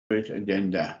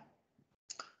agenda.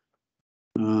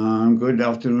 Good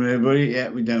afternoon, everybody. Yeah,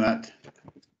 we done that.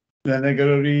 Then I got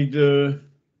to read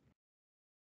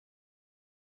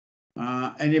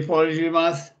any apology,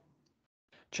 Matt?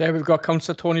 Chair, we've got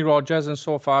Councillor Tony Rogers, and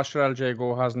so far Cheryl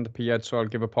Jago hasn't appeared, so I'll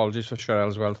give apologies for Cheryl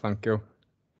as well. Thank you.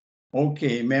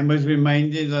 Okay, members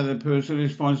reminded that the personal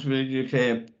responsibility to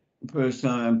declare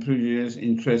personal and prejudiced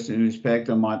interest in respect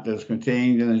of matters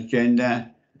contained in the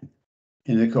agenda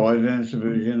in accordance with the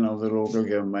provision of the Local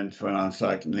Government Finance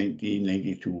Act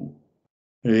 1992.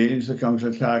 Relating to the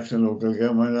Council Tax and Local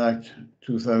Government Act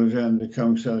 2000, the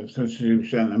Council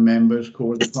Constitution and Members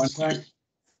Code of Conduct.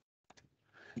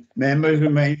 Members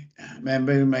reminded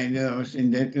that was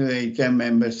indebted to the item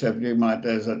member subject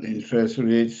matters that interest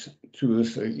relates to the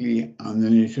strictly and the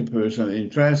nature of personal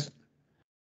interest.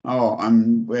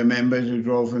 And where members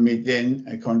withdraw from meeting,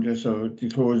 a contest of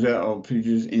disclosure of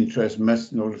previous interest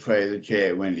must notify the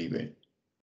chair when leaving.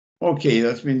 Okay,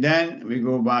 that's been done. We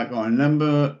go back on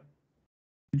number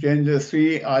agenda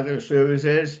 3, other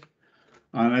services,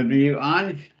 and I believe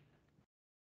Ange.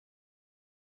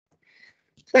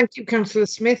 Thank you, Councillor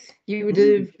Smith. You would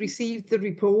have received the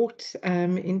report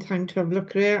in time to have a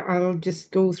look at it. I'll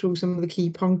just go through some of the key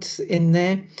points in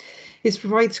there. It's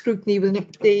provide scrutiny with an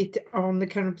update on the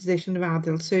current position of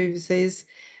adult services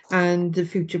and the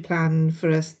future plan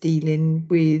for us dealing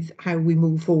with how we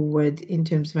move forward in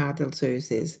terms of adult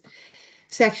services.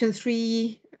 Section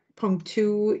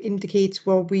 3.2 indicates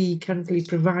what we currently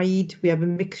provide. We have a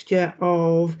mixture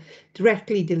of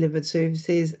directly delivered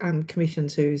services and commission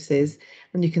services,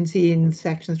 and you can see in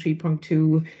section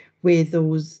 3.2 where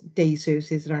those day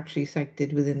services are actually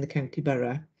cited within the county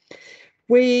borough.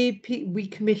 Where we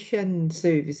commission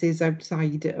services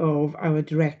outside of our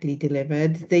directly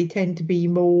delivered, they tend to be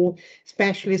more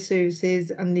specialist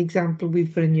services, and the example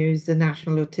we've put in here is the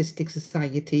National Autistic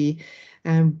Society,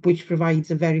 which provides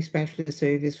a very specialist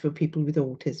service for people with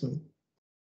autism.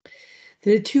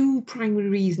 There are two primary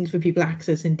reasons for people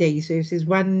accessing day services.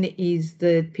 One is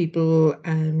that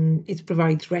it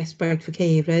provides respite for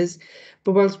carers,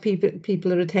 but whilst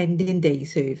people are attending day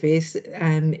service,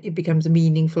 it becomes a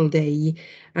meaningful day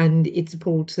and it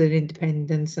supports their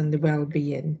independence and their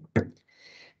well-being.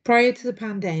 Prior to the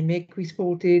pandemic, we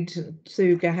supported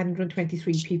circa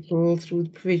 123 people through the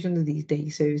provision of these day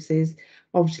services.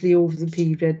 Obviously, over the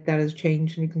period that has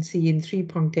changed, and you can see in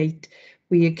 3.8,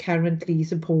 we are currently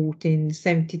supporting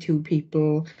 72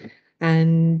 people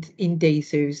and in day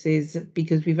services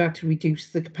because we've had to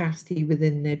reduce the capacity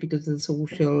within there because of the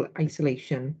social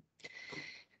isolation.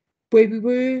 Where we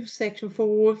were, section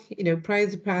 4, prior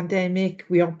to the pandemic,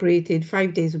 we operated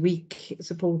 5 days a week,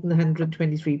 supporting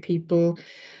 123 people.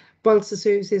 Whilst the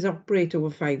services operate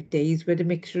over 5 days, we had a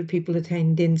mixture of people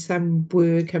attending. Some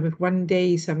were coming for 1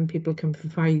 day, some people come for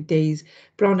 5 days,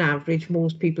 but on average,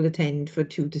 most people attend for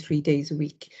 2 to 3 days a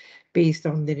week based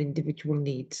on their individual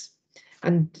needs.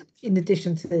 And in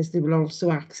addition to this, they will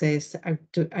also access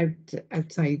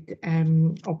outside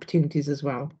opportunities as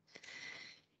well.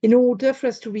 In order for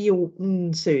us to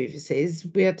reopen services,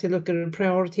 we had to look at a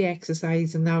priority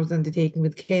exercise, and that was undertaken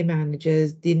with care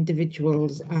managers, the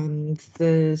individuals and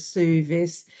the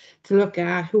service to look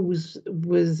at who was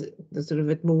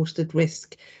at most at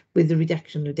risk with the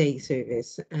reduction of day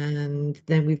service. And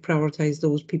then we've prioritised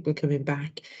those people coming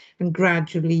back, and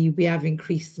gradually we have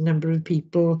increased the number of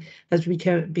people as we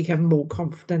become more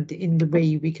confident in the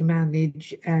way we can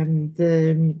manage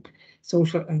the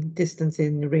social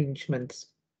distancing arrangements.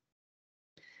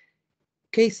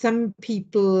 Okay, some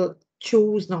people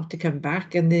chose not to come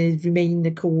back, and there remain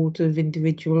a cohort of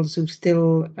individuals who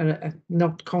still are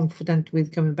not confident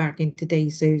with coming back into day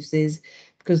services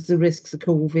because the risks of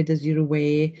COVID, as you're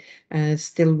aware,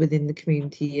 still within the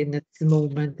community, and at the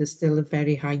moment there's still a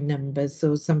very high numbers.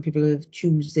 So some people are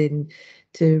choosing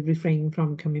to refrain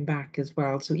from coming back as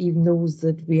well. So even those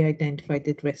that we identified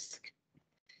at risk.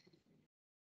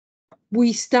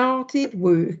 We started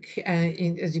work,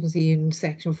 as you can see in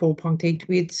section 4.8,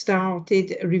 we had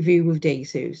started a review of day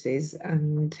services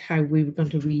and how we were going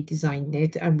to redesign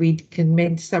it, and we'd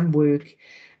commenced some work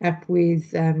up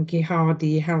with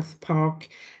Hardy Health Park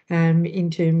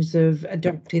in terms of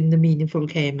adopting the meaningful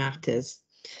care matters.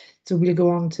 So we'll go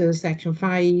on to section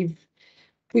 5.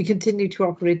 We continue to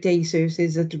operate day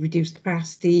services at a reduced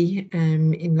capacity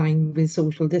in line with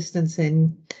social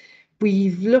distancing.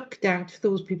 We've looked at, for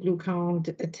those people who can't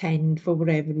attend for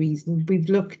whatever reason, we've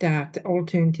looked at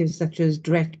alternatives such as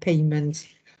direct payments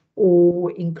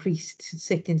or increased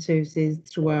sit-in services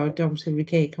through our domiciliary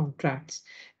care contracts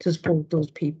to support those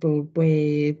people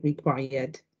where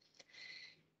required.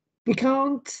 We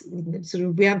can't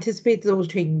we anticipate those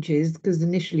changes because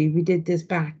initially we did this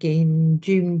back in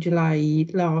June, July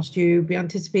last year. We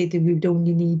anticipated we would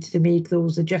only need to make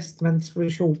those adjustments for a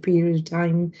short period of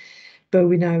time, but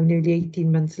we're now nearly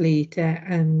 18 months later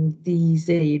and these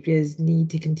areas need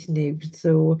to continue.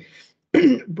 So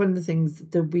one of the things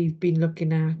that we've been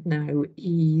looking at now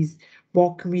is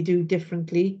what can we do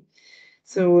differently?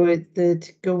 So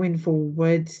that going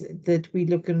forward, that we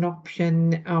look at an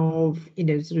option of,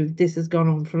 this has gone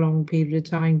on for a long period of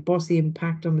time, what's the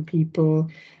impact on the people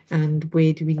and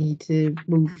where do we need to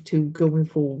move to going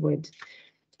forward?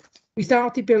 We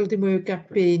started building work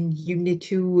up in Unit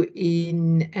 2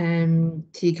 in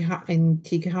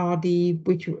Hardy,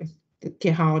 which was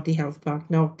Hardy Health Park,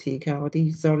 not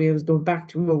Hardy. Sorry, I was going back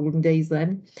to olden days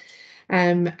then.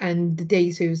 And the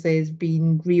day service there has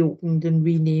been reopened and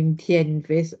renamed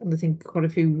Tienvis, and I think quite a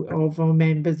few of our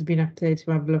members have been up there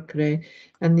to have a look at it,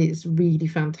 and it's really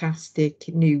fantastic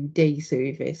new day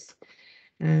service.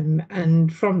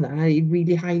 And from that, it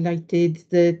really highlighted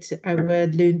that our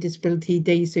learning disability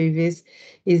day service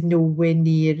is nowhere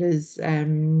near as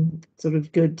sort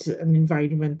of good an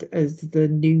environment as the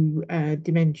new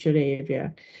dementia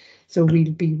area. So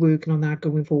we'll be working on that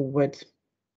going forward.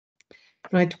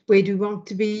 Right, where do we want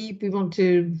to be? We want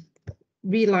to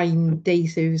realign day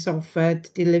service offer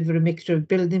to deliver a mixture of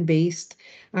building-based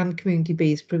and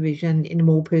community-based provision in a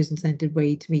more person-centred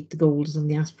way to meet the goals and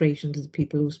the aspirations of the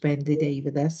people who spend their day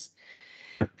with us.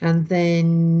 And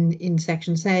then in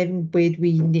section 7,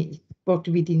 what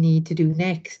do we need to do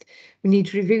next? We need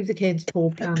to review the care and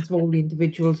support plans of all the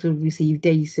individuals who receive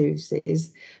day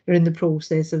services. We're in the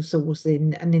process of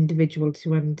sourcing an individual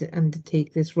to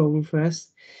undertake this role for us.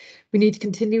 We need to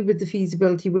continue with the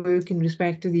feasibility work in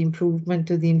respect to the improvement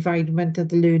of the environment of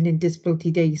the Learning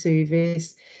Disability Day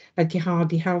service at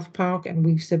Hardy Health Park, and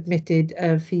we've submitted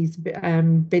a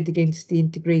bid against the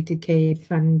Integrated Care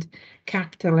Fund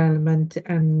capital element,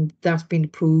 and that's been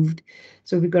approved.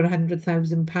 So we've got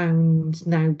 £100,000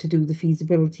 now to do the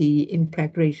feasibility in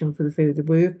preparation for the further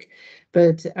work.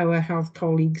 But our health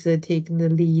colleagues are taking the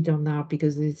lead on that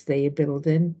because it's their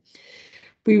building.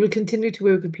 We will continue to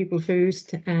work with People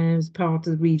First as part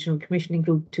of the Regional Commissioning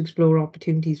Group to explore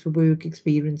opportunities for work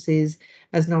experiences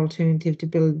as an alternative to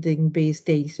building-based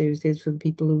day services for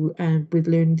people who with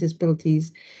learning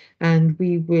disabilities. And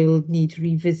we will need to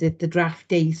revisit the draft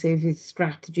day service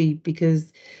strategy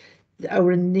because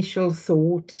our initial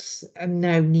thoughts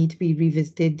now need to be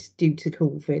revisited due to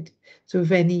COVID. So if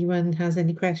anyone has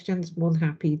any questions, I'm more than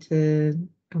happy to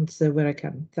answer where I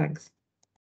can. Thanks.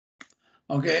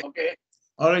 Okay.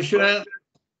 All right, Cheryl.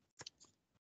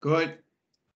 Good.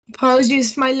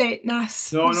 Apologies for my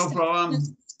lateness. No problem.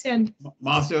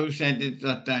 Martha said it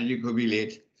that you could be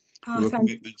late.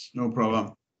 Commitments, no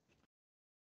problem.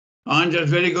 And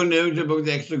just very good news about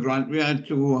the extra grant we had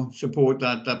to support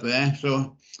that up there.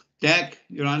 So, Jack,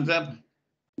 your hands up.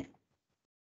 Jack,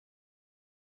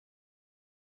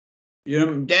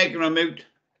 you're on mute.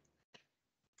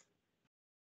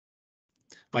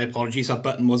 My apologies, that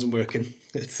button wasn't working.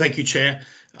 Thank you, Chair.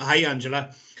 Hi,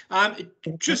 Angela.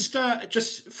 Just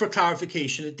for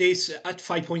clarification, at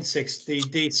 5.6, the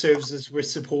day services we're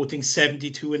supporting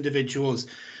 72 individuals.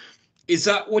 Is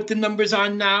that what the numbers are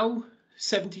now?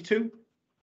 72?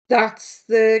 That's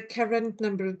the current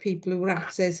number of people who are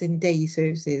accessing day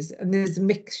services, and there's a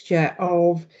mixture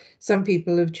of some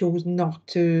people have chosen not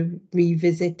to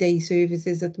revisit day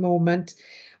services at the moment,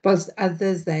 whilst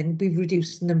others then we've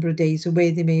reduced the number of days. So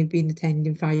where they may have been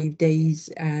attending 5 days,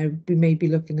 we may be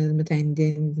looking at them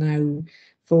attending now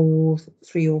for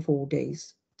 3 or 4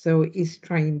 days. So it's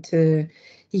trying to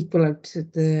equal out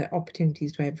the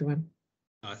opportunities to everyone.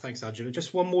 Thanks, Angela.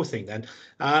 Just one more thing then.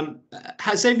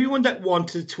 Has everyone that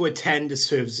wanted to attend the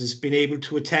services been able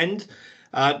to attend,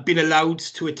 been allowed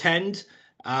to attend?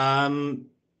 And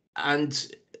I'll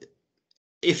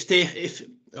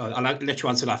let you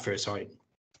answer that first, sorry.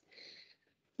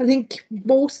 I think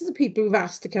most of the people who've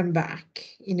asked to come back,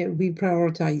 we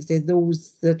prioritised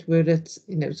those that were at,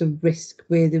 sort of risk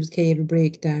where there was care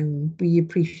breakdown. We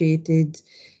appreciated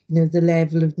the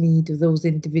level of need of those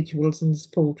individuals and the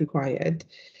support required.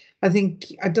 I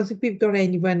don't think we've got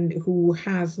anyone who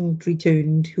hasn't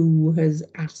returned who has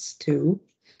asked to.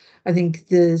 I think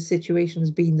the situation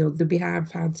has been, though, that we have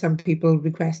had some people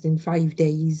requesting 5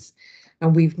 days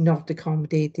and we've not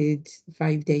accommodated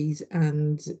 5 days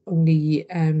and only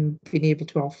been able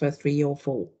to offer 3 or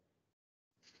 4.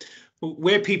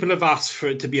 Where people have asked for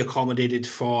it to be accommodated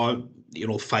for,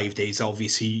 5 days,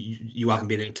 obviously you haven't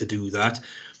been able to do that.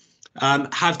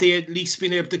 Have they at least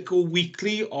been able to go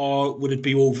weekly, or would it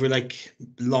be over like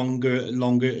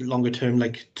longer term,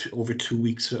 like over 2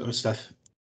 weeks or stuff?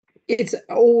 It's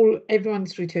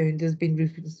everyone's returned has been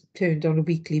returned on a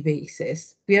weekly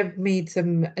basis. We have made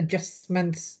some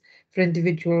adjustments for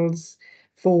individuals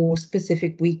for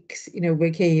specific weeks,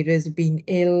 where carers have been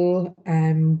ill.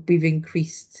 We've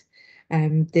increased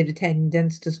their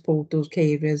attendance to support those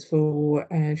carers for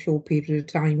a short period of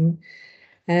time.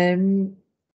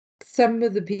 Some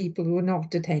of the people who are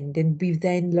not attending, we've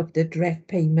then looked at direct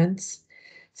payments.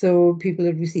 So people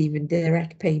are receiving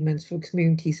direct payments for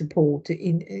community support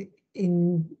in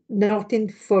not in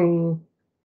full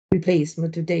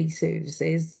replacement of day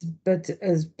services, but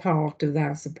as part of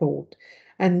that support.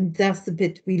 And that's the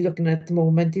bit we're looking at the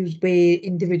moment, is where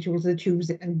individuals are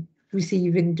choosing and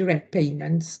receiving direct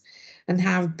payments and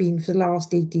have been for the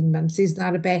last 18 months. Is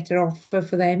that a better offer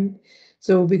for them?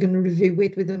 So we're going to review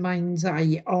it with the mind's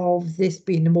eye of this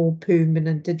being a more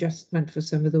permanent adjustment for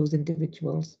some of those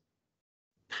individuals.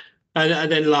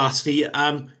 And then lastly,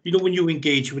 when you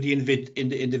engage with the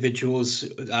individuals,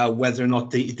 whether or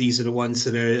not these are the ones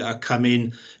that are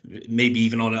coming, maybe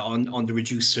even on the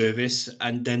reduced service,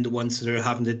 and then the ones that are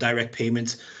having the direct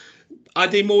payments, are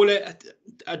they more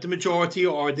at the majority,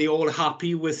 or are they all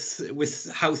happy with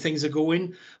how things are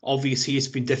going? Obviously, it's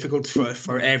been difficult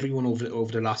for everyone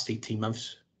over the last 18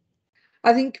 months.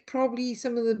 I think probably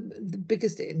some of the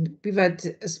biggest, we've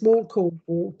had a small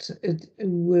cohort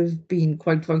who have been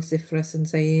quite vociferous and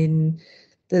saying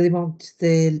that they want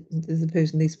the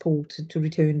person they support to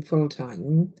return full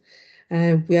time.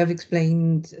 We have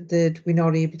explained that we're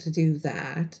not able to do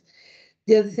that.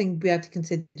 The other thing we had to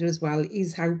consider as well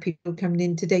is how people coming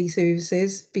into day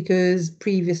services, because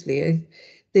previously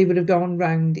they would have gone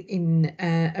round in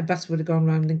a bus would have gone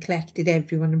round and collected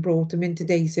everyone and brought them into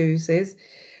day services.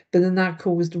 But then that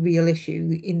caused a real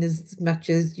issue in as much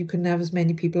as you couldn't have as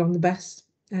many people on the bus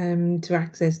to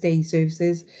access day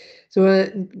services. So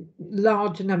a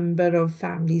large number of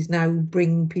families now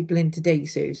bring people into day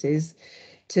services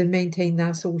to maintain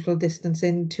that social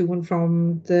distancing to and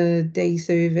from the day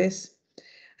service.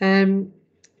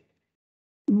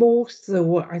 Most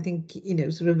though, I think,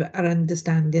 sort of our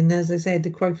understanding, as I said,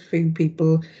 quite a few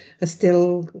people are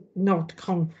still not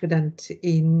confident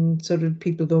in sort of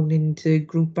people going into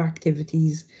group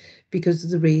activities because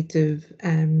of the rate of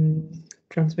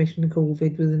transmission of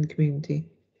COVID within the community.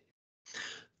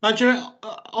 Angela,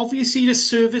 obviously the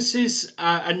services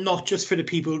are not just for the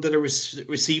people that are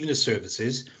receiving the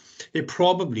services. They're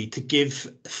probably to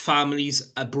give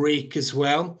families a break as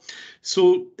well.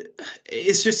 So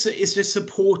is there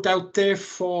support out there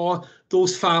for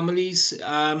those families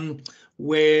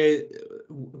where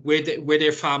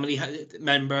their family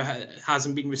member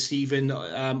hasn't been receiving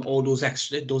all those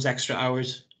extra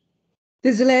hours?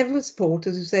 There's a level of support,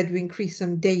 as we said, we increased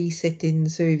some day sit-in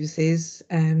services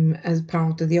as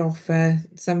part of the offer.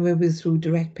 Some of it was through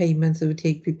direct payments that would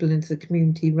take people into the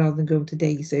community rather than go to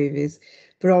day service.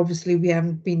 But obviously we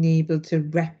haven't been able to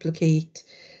replicate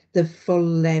the full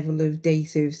level of day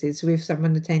services. So if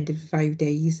someone attended for 5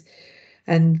 days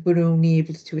and we're only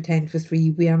able to attend for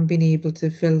 3, we haven't been able to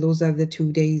fill those other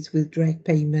 2 days with direct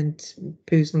payment,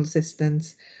 personal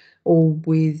assistance, or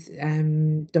with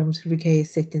domiciliary care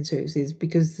sit-in services,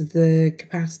 because of the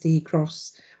capacity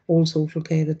across all social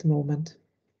care at the moment.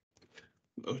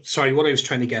 Sorry, what I was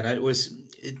trying to get at was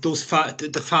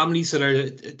the families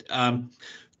that are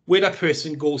where that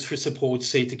person goes for support,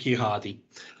 say to Keir Hardy,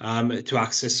 to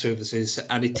access services,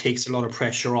 and it takes a lot of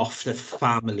pressure off the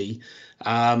family.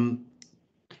 Are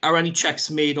any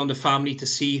checks made on the family to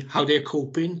see how they're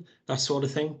coping, that sort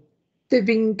of thing? They've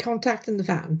been contacting the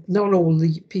fam. Not all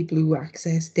the people who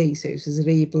access day services are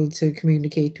able to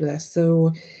communicate with us.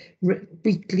 So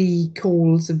weekly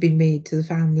calls have been made to the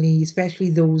family, especially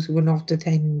those who are not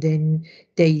attending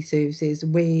day services,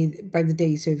 by the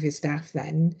day service staff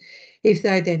then. If they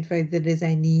identify that there's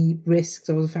any risks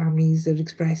or the families are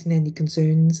expressing any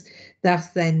concerns, that's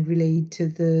then relayed to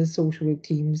the social work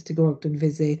teams to go out and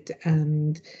visit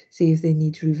and see if they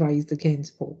need to revise the care and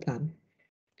support plan.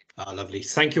 Lovely.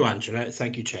 Thank you, Angela.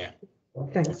 Thank you, Chair.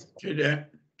 Thanks.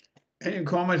 Any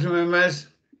comments from members?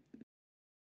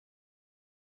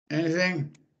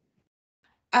 Anything?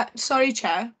 Sorry,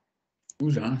 Chair.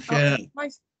 Who's on? Share.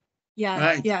 Yeah,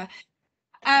 Right. yeah.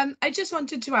 I just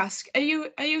wanted to ask, are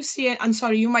you seeing, and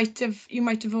sorry, you might have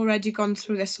already gone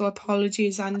through this, so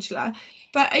apologies, Angela,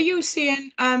 but are you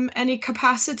seeing any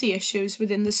capacity issues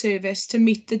within the service to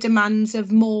meet the demands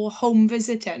of more home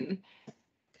visiting?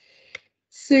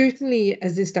 Certainly,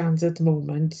 as it stands at the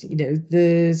moment, you know,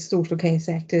 the social care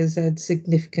sectors had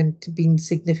been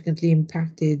significantly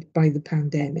impacted by the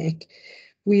pandemic.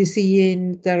 We're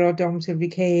seeing there are domiciliary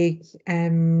care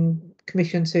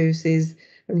commission services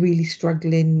are really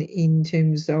struggling in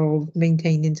terms of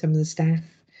maintaining some of the staff.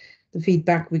 The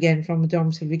feedback we get from the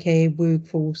domiciliary care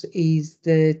workforce is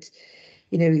that,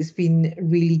 you know, it's been a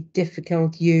really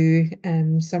difficult year.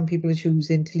 Some people are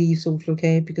choosing to leave social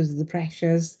care because of the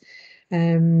pressures.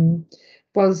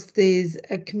 Whilst there's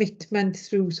a commitment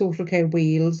through Social Care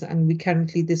Wales, and we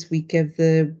currently this week have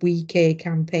the We Care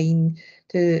campaign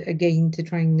to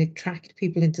try and attract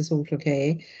people into social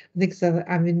care. I think so,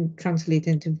 having translated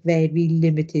into very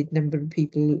limited number of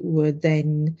people who are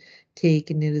then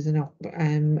taking it as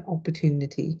an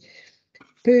opportunity.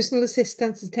 Personal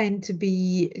assistants tend to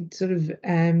be sort of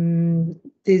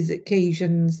there's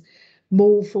occasions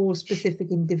more for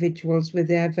specific individuals where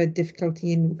they have a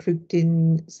difficulty in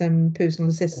recruiting some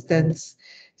personal assistance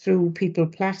through People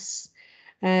Plus.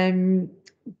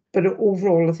 But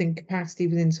overall, I think capacity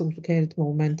within social care at the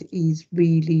moment is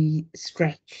really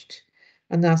stretched,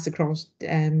 and that's across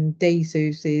day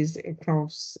services,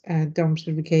 across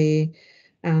domiciliary care,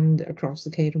 and across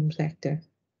the care home sector.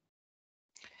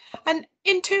 And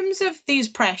in terms of these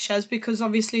pressures, because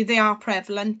obviously they are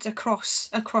prevalent across,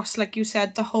 like you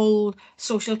said, the whole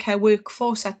social care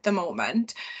workforce at the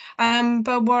moment.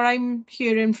 But what I'm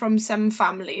hearing from some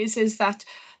families is that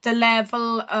the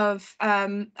level of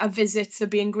visits are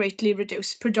being greatly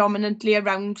reduced, predominantly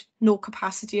around no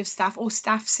capacity of staff or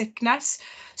staff sickness.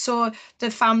 So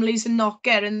the families are not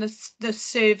getting the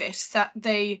service that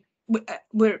they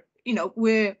were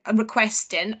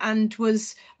requesting and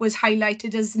was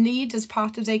highlighted as need as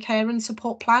part of their care and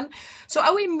support plan. So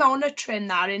are we monitoring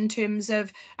that in terms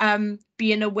of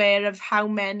being aware of how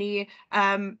many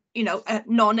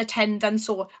non-attendance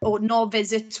or no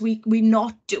visits we're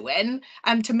not doing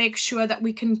to make sure that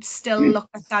we can still look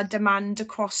at that demand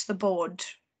across the board?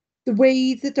 The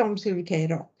way the domiciliary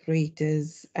care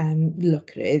operators look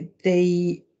at it,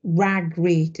 they RAG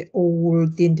rate all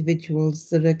the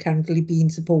individuals that are currently being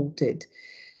supported.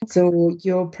 So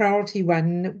your priority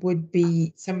one would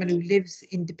be someone who lives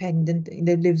independent,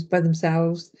 lives by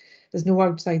themselves, there's no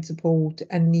outside support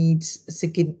and needs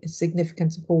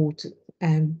significant support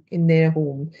in their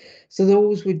home. So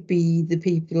those would be the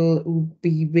people who would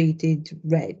be rated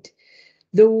red.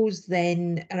 Those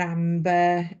then are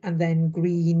amber, and then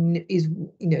green is,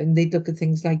 and they look at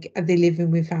things like, are they living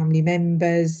with family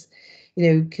members?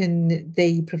 Can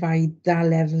they provide that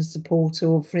level of support?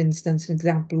 So, for instance, an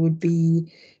example would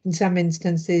be, in some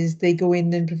instances, they go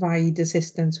in and provide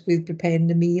assistance with preparing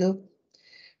the meal.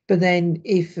 But then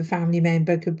if a family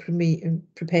member could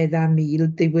prepare that meal,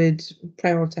 they would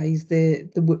prioritise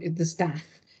the staff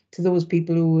to those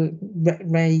people who were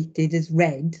rated as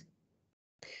red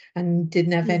and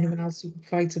didn't have anyone else who could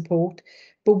provide support.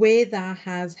 But where that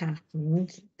has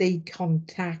happened, they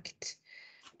contact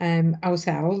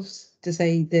ourselves to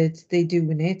say that they're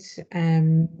doing it.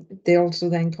 They also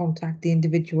then contact the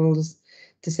individuals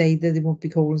to say that they won't be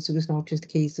calling, so it's not just a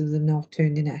case of them not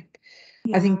turning up.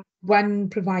 I think one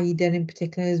provider in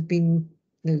particular has been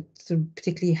sort of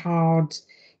particularly hard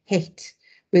hit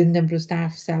with a number of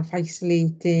staff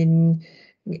self-isolating,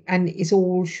 and it's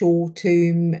all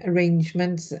short-term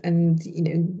arrangements. And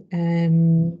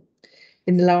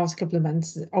in the last couple of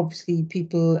months, obviously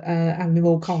people having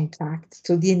more contact,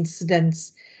 so the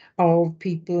incidence of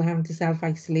people having to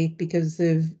self-isolate because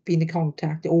they've been in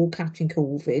contact or catching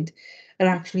COVID are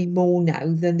actually more now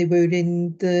than they were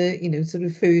in the sort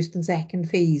of first and second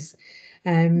phase.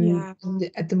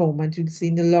 At the moment, we've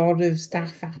seen a lot of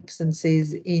staff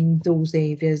absences in those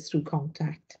areas through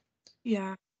contact.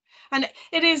 Yeah. And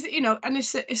it is, and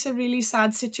it's a really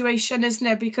sad situation, isn't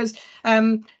it? Because,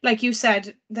 like you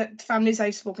said, the families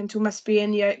I've spoken to must be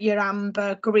in your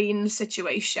amber green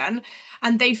situation,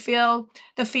 and they feel,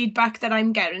 the feedback that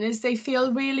I'm getting is they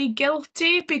feel really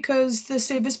guilty because the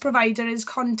service provider is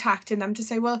contacting them to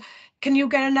say, well, can you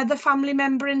get another family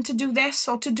member in to do this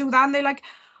or to do that? And they're like,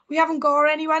 we haven't got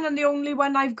anyone, and the only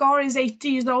one I've got is 80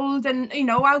 years old, and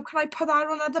how can I put that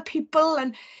on other people?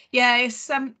 And yeah, it's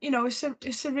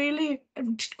it's a really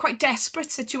quite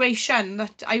desperate situation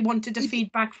that I wanted to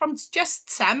feedback from just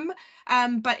some,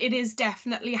 but it is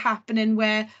definitely happening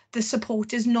where the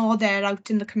support is not there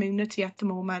out in the community at the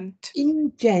moment.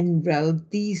 In general,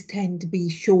 these tend to be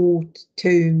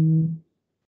short-term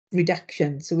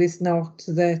reduction, so it's not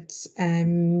that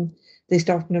they're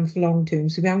starting them for long term.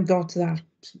 So we haven't got to that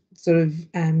sort of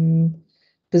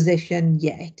position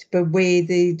yet, but where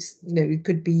they it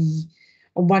could be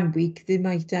on 1 week they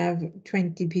might have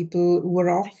 20 people who are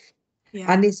off,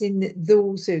 Yeah. And it's in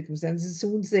those circumstances, as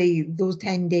soon as those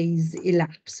 10 days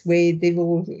elapse where they've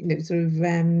all, sort of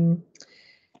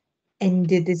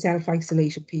ended the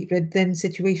self-isolation period, then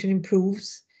situation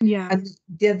improves. Yeah. And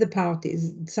the other part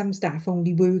is some staff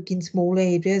only work in small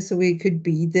areas, so it could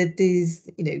be that there's,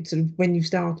 sort of when you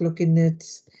start looking at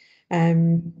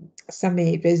some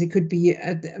areas, it could be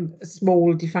a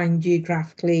small defined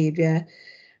geographical area,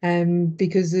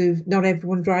 because of not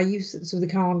everyone drives, so they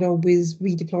can't always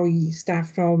redeploy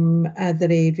staff from other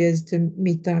areas to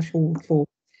meet that shortfall.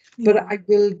 But Yeah. I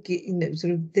will get,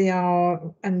 sort of they are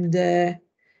under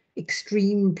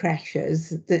extreme pressures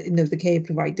that the care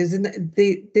providers, and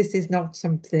this is not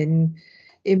something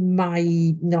in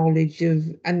my knowledge of,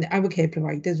 and our care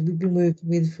providers we've been working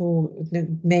with for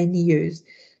many years.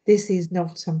 This is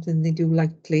not something they do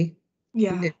lightly.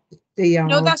 Yeah. They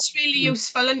No, are. that's really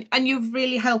useful, and you've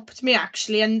really helped me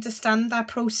actually understand that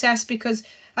process, because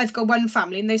I've got one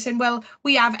family and they say, well,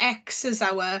 we have X as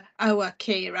our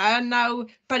carer now,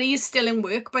 but he's still in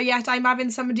work, but yet I'm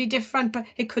having somebody different, but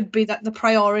it could be that the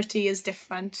priority is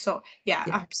different. So yeah,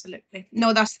 Yeah. absolutely.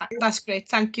 No, that's great.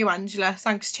 Thank you, Angela.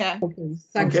 Thanks, Chair. Okay,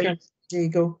 thanks, Okay. Councillor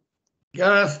Diego.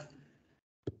 Gareth?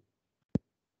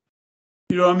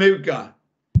 You're on mute, Gareth.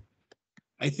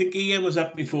 I think Ian was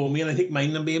up before me, and I think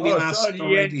mine may have been Oh, asked sorry, Ian,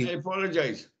 already. I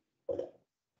apologise.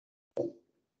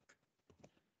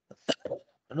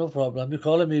 No problem. You're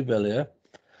calling me Bill here.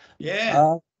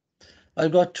 Yeah.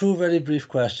 I've got two very brief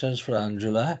questions for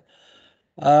Angela.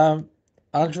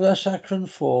 Angela, section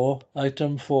 4,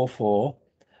 item 4.4,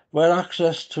 where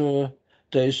access to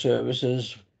day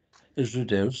services is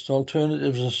reduced,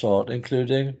 alternatives are sought,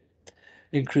 including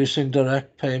increasing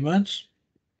direct payments.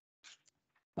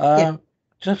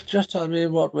 Just tell me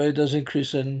in what way does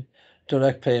increasing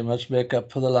direct payments make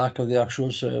up for the lack of the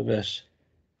actual service?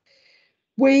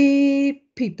 Where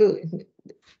people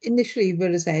initially,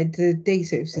 what I said, the day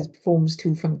services performs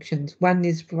two functions. One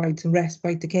is to provide some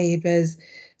respite to carers,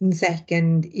 and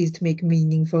second is to make a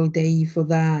meaningful day for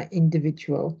that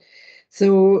individual.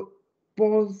 So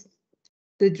what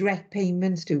the direct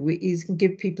payments do is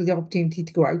give people the opportunity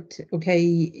to go out.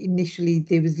 Okay, initially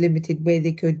there was limited where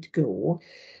they could go.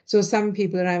 So some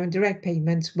people are having direct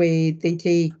payments where they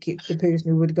take the person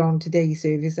who would have gone to day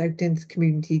service out into the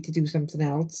community to do something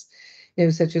else,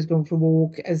 such as going for a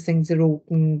walk. As things are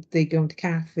open, they go to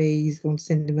cafes, go to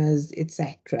cinemas,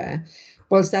 etc.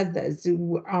 Whilst others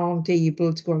who aren't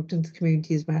able to go out into the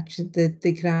community as much, that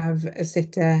they could have a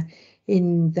sitter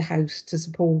in the house to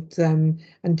support them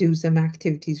and do some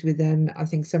activities with them. I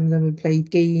think some of them have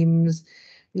played games,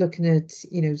 looking at,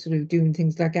 sort of doing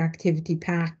things like activity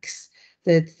packs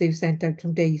that they've sent out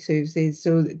from day services.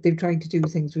 So they've tried to do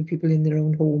things with people in their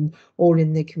own home or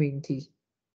in their community.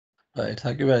 Right,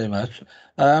 thank you very much.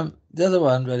 The other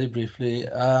one, very briefly,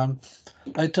 item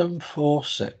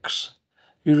 4.6,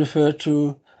 you refer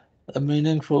to a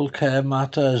meaningful care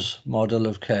matters model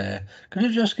of care. Can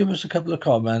you just give us a couple of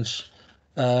comments,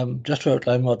 just to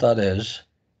outline what that is?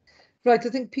 Right, I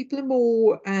think people are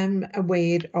more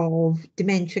aware of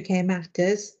Dementia Care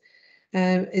Matters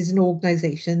as an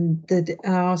organisation that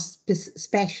are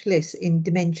specialists in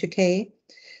dementia care.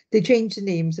 They changed the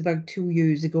names about 2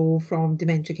 years ago from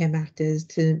Dementia Care Matters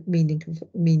to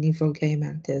Meaningful Care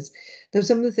Matters. Now,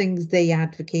 some of the things they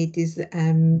advocate is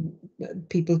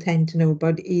people tend to know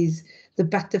about is the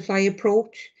butterfly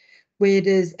approach,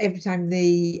 whereas every time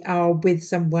they are with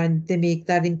someone, they make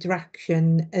that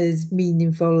interaction as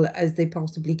meaningful as they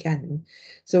possibly can.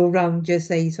 So rather than just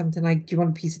say something like, do you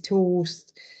want a piece of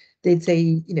toast? They'd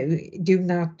say, doing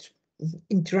that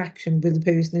interaction with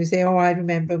the person who say, oh, I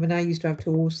remember when I used to have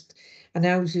toast and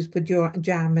I always used to put your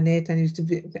jam in it and I used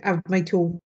to have my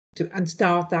toast and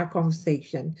start that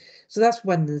conversation. So that's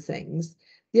one of the things.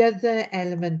 The other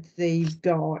element they've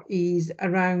got is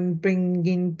around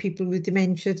bringing people with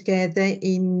dementia together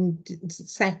in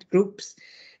set groups,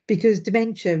 because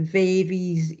dementia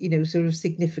varies, sort of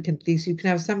significantly. So you can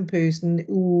have some person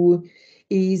who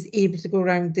is able to go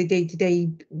around the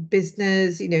day-to-day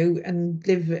business, and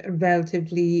live a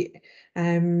relatively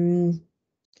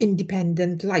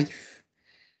independent life.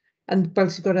 And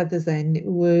whilst you've got others then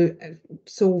who were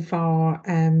so far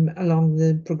along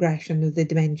the progression of the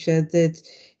dementia that,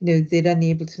 they're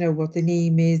unable to know what their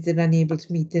name is, they're unable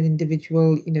to meet their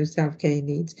individual, self-care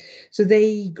needs. So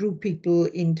they group people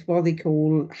into what they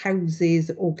call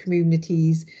houses or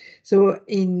communities. So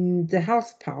in the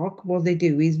health park, what they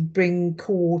do is bring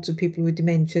cohorts of people with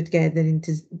dementia together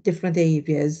into different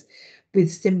areas with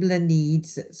similar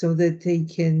needs so that they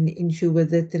can ensure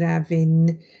that they're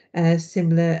having a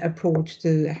similar approach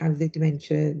to how the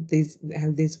dementia, how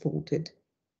they're supported.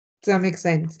 Does that make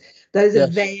sense? That is a Yes.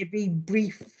 very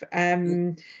brief,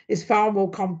 it's far more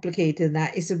complicated than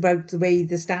that. It's about the way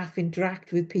the staff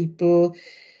interact with people.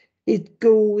 It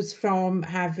goes from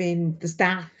having the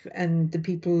staff and the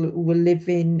people who are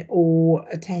living or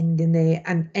attending there,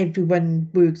 and everyone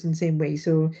works in the same way.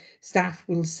 So staff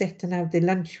will sit and have their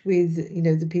lunch with, you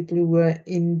know, the people who are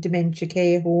in dementia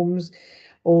care homes,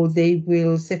 or they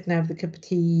will sit and have the cup of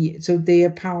tea. So they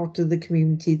are part of the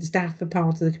community. The staff are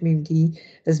part of the community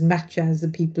as much as the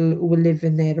people who are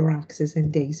living there or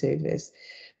accessing day service.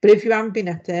 But if you haven't been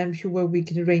up there, I'm sure we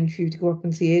can arrange for you to go up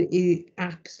and see it. It's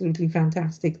absolutely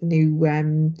fantastic, the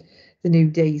new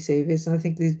day service. And I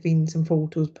think there's been some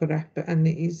photos put up, and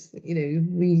it is, you know,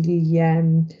 really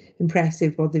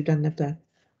impressive what they've done up there.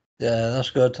 Yeah,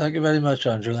 that's good. Thank you very much,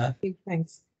 Angela.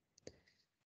 Thanks.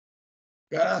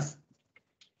 Gareth?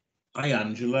 Hi,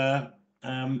 Angela.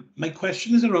 My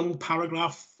question is around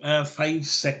paragraph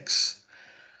 5.6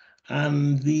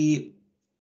 and the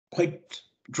quite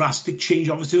drastic change.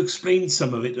 Obviously, you explained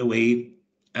some of it away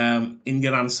in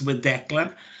your answer with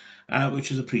Declan,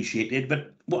 which is appreciated.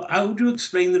 But how do you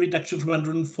explain the reduction from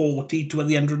 140 to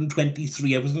the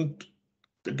 123? I wasn't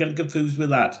getting confused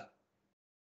with that.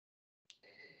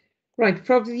 Right,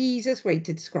 probably the easiest way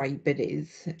to describe it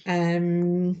is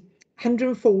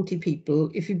 140 people,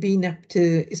 if you've been up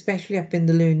to, especially up in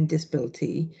the learning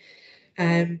disability,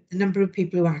 the number of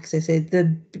people who access it,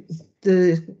 the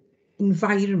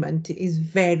environment is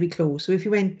very close. So if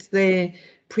you went there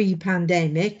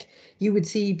pre-pandemic, you would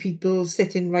see people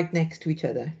sitting right next to each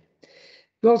other.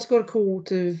 We've also got a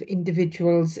cohort of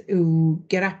individuals who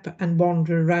get up and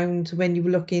wander around. So when you were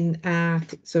looking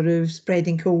at sort of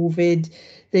spreading COVID,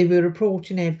 they were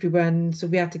approaching everyone. So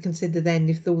we had to consider then,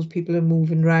 if those people are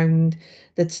moving around,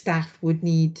 that staff would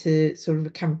need to sort of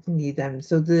accompany them.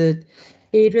 So the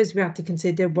areas we had to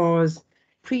consider was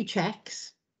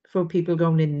pre-checks for people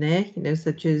going in there, you know,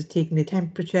 such as taking the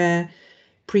temperature,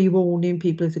 pre-warning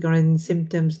people if they've got any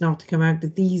symptoms not to come out.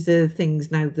 But these are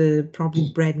things now they're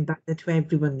probably bread and butter to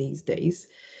everyone these days.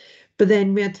 But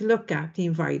then we had to look at the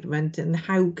environment and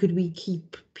how could we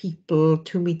keep people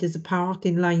 2 meters apart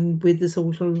in line with the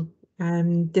social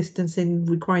distancing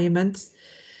requirements.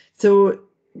 So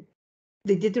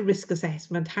they did a risk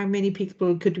assessment. How many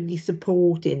people could we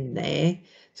support in there?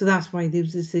 So that's why there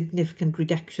was a significant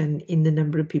reduction in the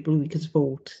number of people we could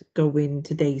support go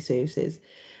into day services.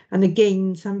 And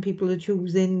again, some people are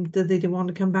choosing that they don't want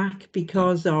to come back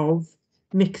because of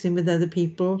mixing with other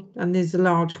people. And there's a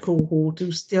large cohort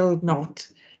who's still not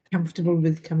comfortable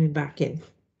with coming back in.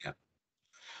 Yeah.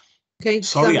 Okay,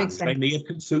 Sorry, that makes Andrew, I sense. may have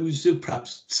confused you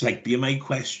perhaps slightly in my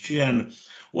question.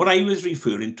 What I was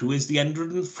referring to is the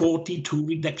 142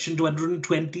 reduction to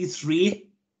 123.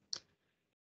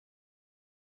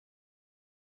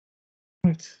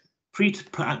 Right.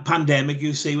 Pre-pandemic,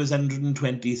 you say, was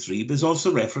 123. There's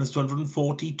also reference to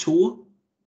 142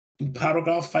 in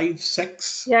paragraph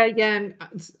 5.6. Yeah.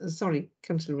 Sorry,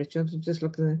 Councillor Richards, I'm just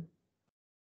looking at it.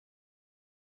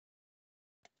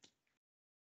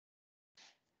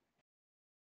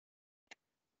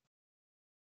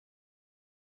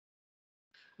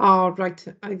 Oh, right,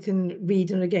 I can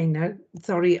read it again now.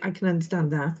 Sorry, I can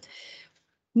understand that.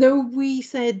 No, we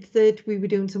said that we were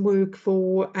doing some work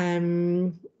for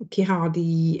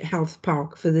Kihardy Health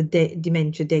Park for the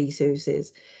dementia day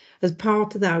services. As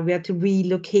part of that, we had to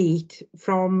relocate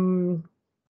from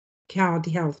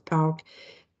Kihardy Health Park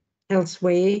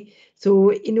elsewhere.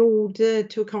 So in order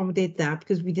to accommodate that,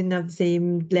 because we didn't have the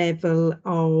same level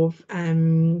of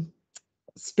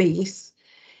space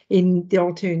in the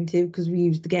alternative, because we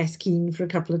used the guest key for a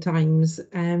couple of times,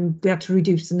 we had to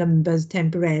reduce the numbers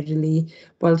temporarily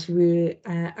whilst we were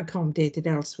accommodated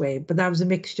elsewhere. But that was a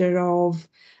mixture of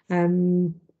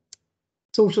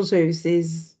social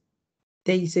services,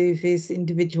 day service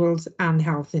individuals and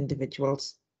health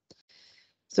individuals.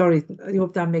 Sorry, I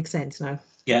hope that makes sense now.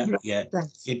 Yeah, Right, yeah,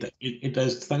 thanks. it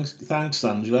does. Thanks,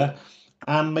 Angela.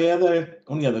 And my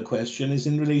only other question is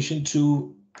in relation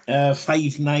to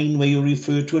 5.9, where you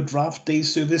refer to a draft day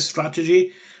service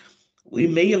strategy. We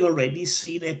may have already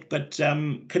seen it, but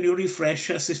can you refresh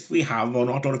us if we have or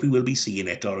not, or if we will be seeing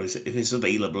it, or if it's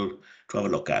available to have a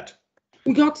look at?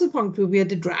 We got to the point where we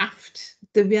had a draft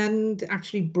that we hadn't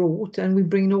actually brought, and we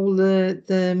bring all the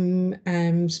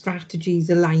strategies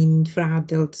aligned for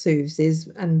adult services,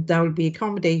 and that would be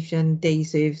accommodation, day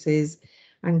services,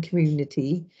 and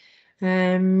community.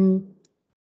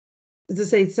 As I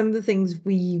say, some of the things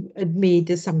we had made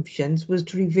assumptions was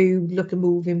to review, look at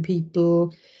moving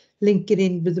people, link it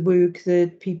in with the work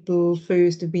that People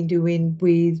First have been doing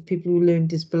with people who learn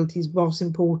disabilities, what's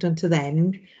important to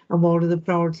them and what are the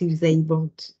priorities they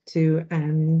want to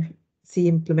see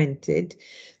implemented.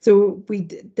 So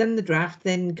we'd done the draft,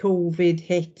 then COVID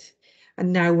hit,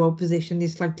 and now our position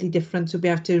is slightly different, so we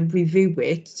have to review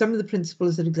it. Some of the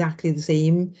principles are exactly the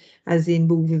same, as in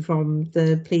moving from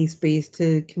the place-based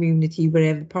to community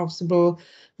wherever possible,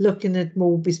 looking at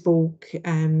more bespoke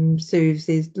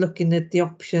services, looking at the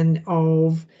option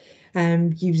of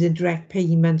using direct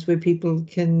payments where people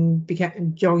can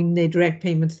join their direct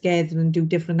payments together and do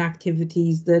different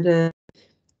activities that are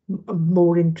of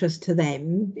more interest to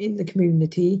them in the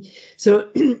community. So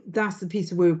that's the piece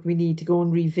of work we need to go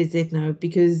and revisit now,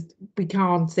 because we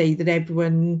can't say that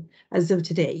everyone, as of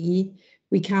today,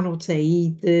 we cannot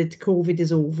say that COVID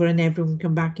is over and everyone can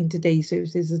come back into day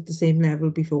services at the same level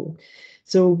before.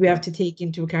 So we have to take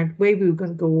into account where we were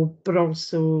going to go, but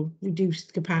also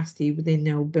reduced capacity within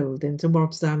our buildings, and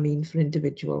what's that mean for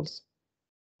individuals.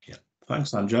 Yeah,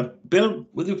 thanks, Angela. Bill,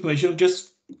 with your permission,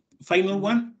 just final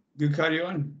one. You carry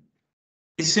on.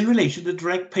 It's in relation to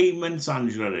direct payments,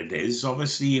 Angela, it is.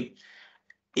 Obviously,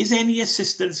 is any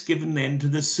assistance given then to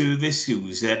the service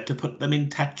user to put them in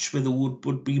touch with who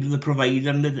would be the provider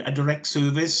and a direct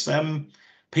service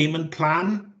payment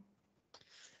plan?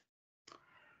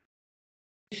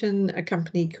 A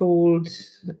company called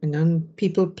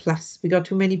People Plus. We got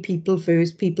too many People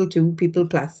First, People Two, People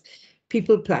Plus.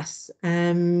 People Plus.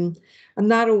 And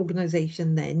that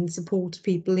organisation then supports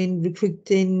people in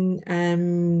recruiting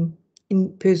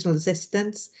in personal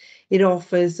assistance. It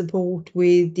offers support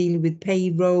with dealing with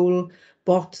payroll,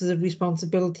 what the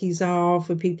responsibilities are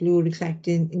for people who are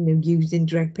accepting, using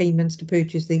direct payments to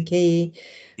purchase their care.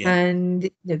 Yeah. And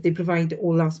they provide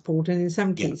all that support. And in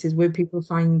some cases where people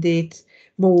find it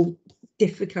more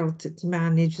difficult to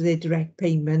manage their direct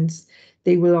payments,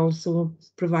 they will also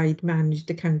provide managed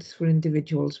accounts for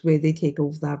individuals where they take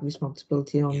over that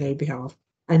responsibility on their behalf,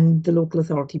 and the local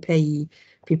authority pay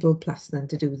People Plus then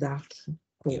to do that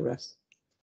for us.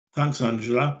 Thanks,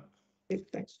 Angela.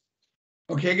 Thanks.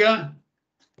 Okay, Gar?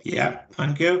 Yeah,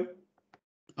 thank you.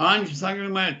 And thank you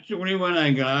very much. The only one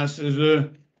I got is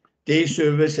a day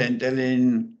service centre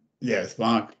in Leith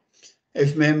Park.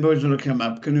 If members want to come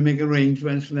up, can you make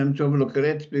arrangements for them to have a look at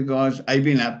it? Because I've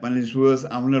been up and it's worth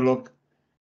having a look.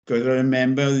 Because I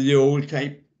remember the old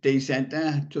type day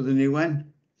centre to the new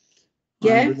one.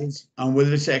 Yeah. And with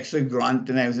this extra grant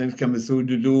and everything coming through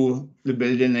to do the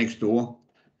building next door,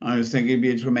 I was thinking it'd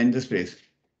be a tremendous place.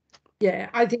 Yeah,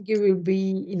 I think it will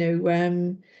be,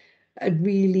 a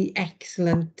really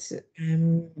excellent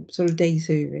sort of day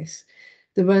service.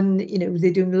 The one,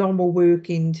 they're doing a lot more work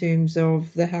in terms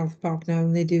of the health park now,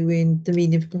 and they're doing the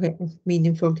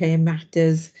meaningful care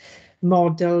matters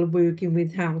model, working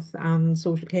with health and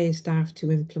social care staff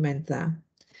to implement that.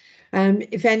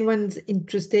 If anyone's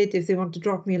interested, if they want to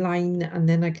drop me a line, and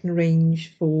then I can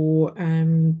arrange for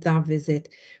that visit.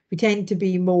 We tend to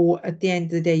be more at the end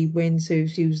of the day when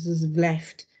service users have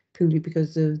left, purely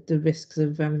because of the risks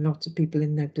of lots of people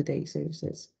in out of day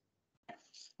services.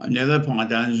 And the other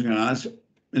part I was going to ask,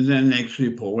 in the next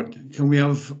report, can we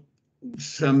have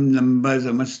some numbers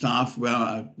of my staff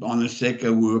on the sick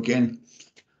or working,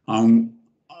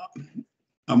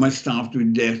 how much staff do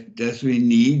desperately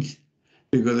need?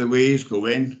 Because the way it's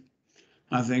going,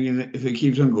 I think if it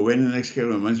keeps on going in the next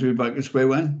couple of months, we'll be back to square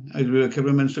one, as we were a couple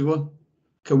of months ago.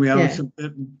 Can we have some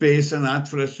base on that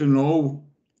for us to know,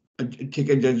 take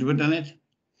a judgment on it?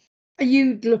 Are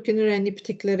you looking at any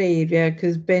particular area?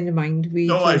 Because bear in mind, we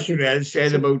no, I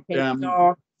said about there's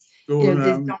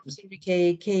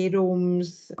domiciliary care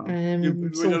homes,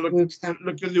 social work stuff.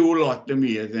 Look at the whole lot of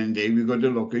me at the end of the day. We've got to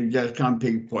look, you just can't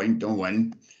pick point on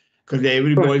one. Because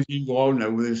everybody's involved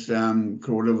now with this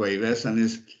coronavirus, and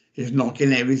is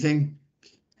knocking everything.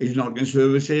 He's knocking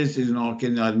services, he's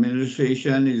knocking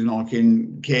administration, he's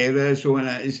knocking carers. So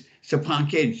it's a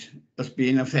package that's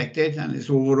being affected, and it's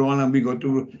overall, and we got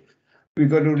to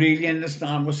really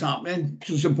understand what's happening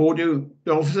to support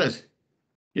the officers.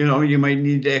 You might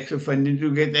need extra funding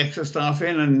to get extra staff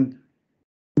in, and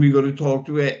we got to talk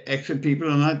to extra people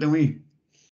on that, don't we?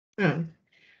 Yeah.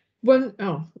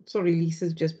 Sorry,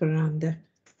 Lisa's just put her hand there.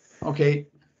 Okay.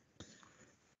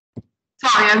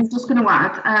 Sorry, I was just going to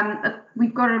add,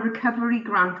 we've got a recovery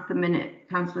grant at the minute,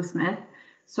 Councillor Smith,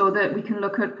 so that we can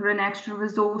look at for an extra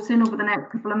resource in over the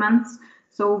next couple of months.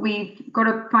 So we've got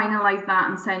to finalise that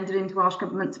and send it into Welsh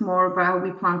Government tomorrow about how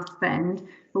we plan to spend.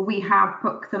 But we have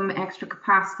put some extra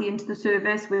capacity into the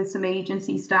service with some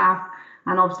agency staff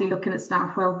and obviously looking at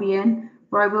staff wellbeing.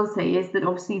 What I will say is that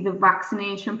obviously the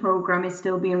vaccination programme is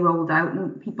still being rolled out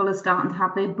and people are starting to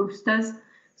have their boosters.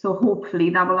 So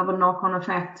hopefully that will have a knock-on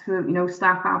effect for, you know,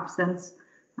 staff absence.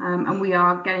 And we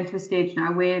are getting to a stage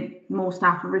now where more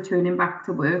staff are returning back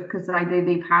to work because either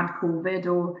they've had COVID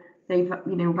or they've,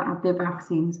 you know, had their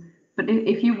vaccines. But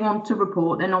if you want to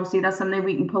report, then obviously that's something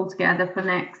we can pull together for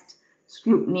next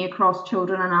scrutiny across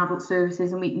children and adult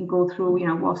services, and we can go through, you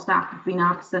know, what staff have been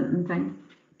absent and things.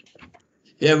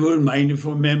 Yeah, we wouldn't mind if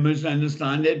our members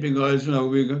understand it, because, you know,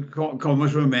 we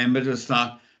almost remember the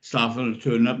staff will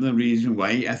turn up and the reason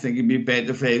why. I think it'd be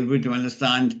better for everybody to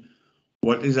understand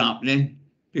what is happening,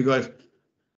 because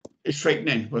it's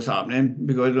frightening what's happening,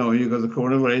 because, you know, you've got the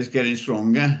coronavirus getting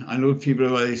stronger. I know people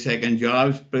have their second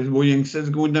jobs, but there's more youngsters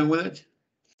going down with it.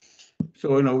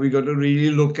 So, you know, we got to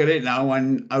really look at it now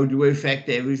and how do we affect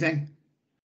everything.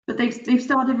 But they've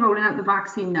started rolling out the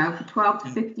vaccine now for 12 to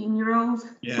 15-year-olds.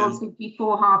 Yeah. So obviously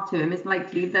before half term, it's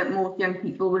likely that most young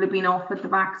people will have been offered the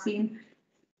vaccine.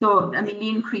 So, I mean, the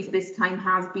increase this time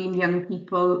has been young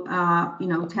people, you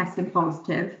know, testing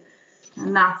positive.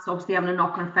 And that's obviously having a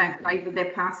knock-on effect, either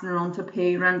they're passing it on to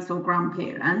parents or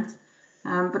grandparents.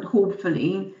 But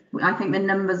hopefully, I think the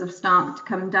numbers have started to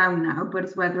come down now, but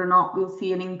it's whether or not we'll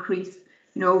see an increase,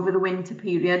 you know, over the winter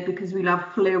period, because we'll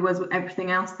have flu as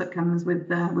everything else that comes with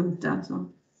the winter. So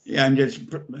Yeah, I'm just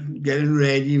getting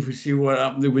ready to see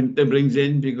what the winter brings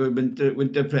in, because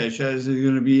winter pressures is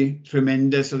going to be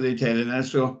tremendous, so they're telling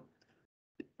us. So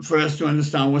for us to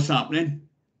understand what's happening.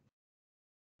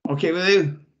 Okay with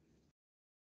you?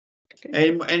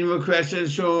 Any more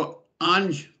questions? So,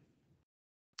 Ange?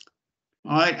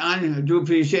 All right, Ange, I do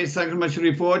appreciate it. Thank you very much for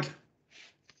the report.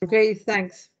 Okay,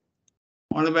 thanks.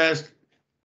 All the best.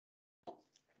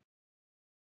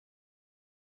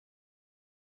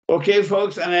 Okay,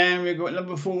 folks, and then we got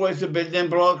number 4 is the building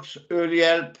blocks, early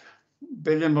help.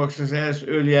 Building blocks success,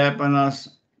 early help on us.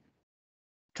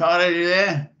 Tara, are you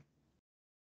there?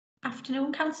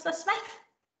 Afternoon, Councillor Smith.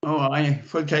 Oh, aye,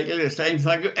 full title this time.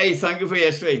 Thank you. Hey, thank you for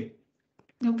yesterday.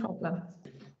 No problem.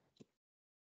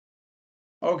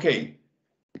 Okay.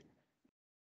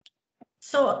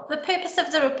 So the purpose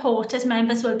of the report, as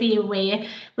members will be aware,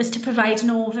 was to provide an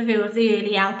overview of the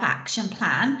Early Help Action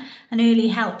Plan, and Early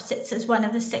Help sits as one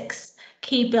of the 6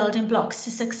 key building blocks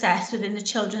to success within the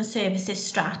Children's Services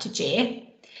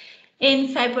Strategy. In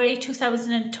February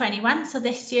 2021, so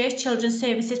this year, Children's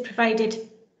Services provided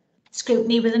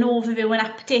Scrutiny with an overview and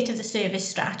update of the service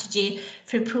strategy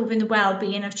for improving the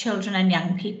well-being of children and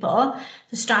young people.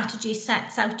 The strategy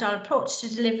sets out our approach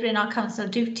to delivering our council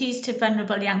duties to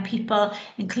vulnerable young people,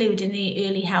 including the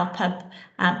early help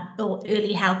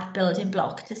building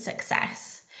block to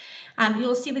success.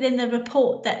 You'll see within the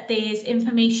report that there's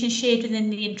information shared within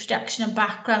the introduction and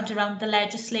background around the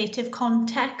legislative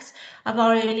context of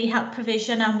our early help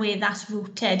provision and where that's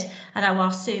rooted, and how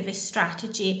our service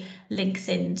strategy links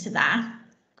into that.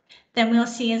 Then we'll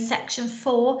see in section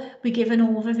 4, we give an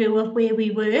overview of where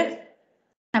we were,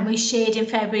 and we shared in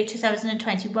February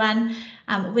 2021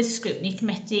 with Scrutiny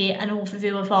Committee an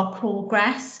overview of our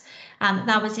progress.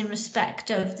 That was in respect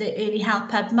of the Early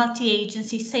Help Hub,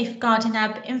 multi-agency safeguarding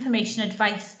hub, information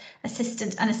advice,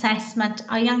 assistance and assessment,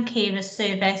 our young carers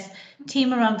service,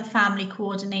 team around the family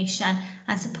coordination,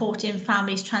 and supporting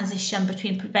families transition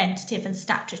between preventative and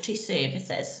statutory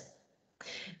services.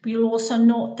 We'll also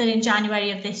note that in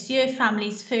January of this year,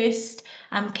 Families First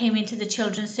came into the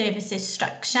Children's Services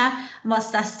structure, and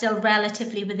whilst that's still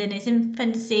relatively within its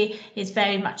infancy, is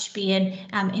very much being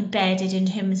embedded in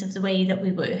terms of the way that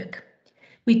we work.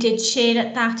 We did share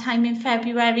at that time in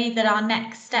February that our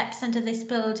next steps under this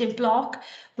building block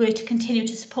were to continue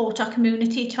to support our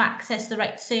community to access the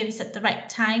right service at the right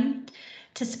time,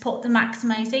 to support the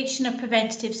maximisation of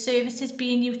preventative services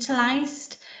being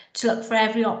utilised, to look for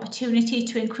every opportunity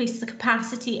to increase the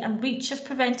capacity and reach of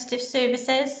preventative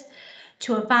services,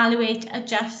 to evaluate,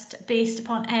 adjust based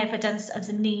upon evidence of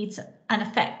the needs and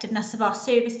effectiveness of our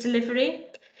service delivery.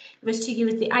 It was to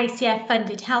use the ICF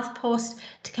funded health post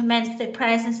to commence their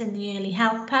presence in the Early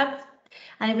Help Hub,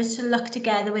 and it was to look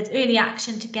together with Early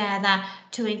Action Together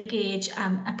to engage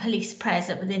a police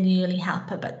presence within the Early Help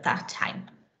Hub at that time.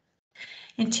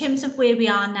 In terms of where we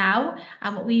are now,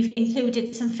 we've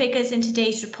included some figures in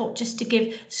today's report just to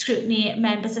give Scrutiny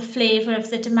members a flavour of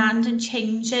the demand and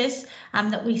changes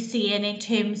that we see in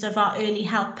terms of our Early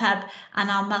Help Hub and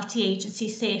our multi-agency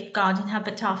safeguarding hub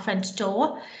at our front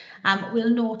door. We'll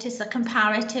notice that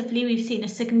comparatively we've seen a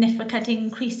significant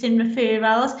increase in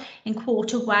referrals in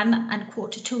Q1, and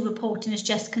Q2 reporting has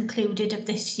just concluded of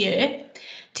this year.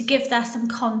 To give that some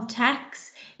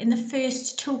context, in the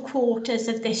first 2 quarters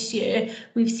of this year,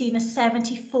 we've seen a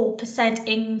 74%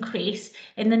 increase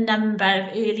in the number of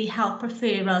early help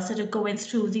referrals that are going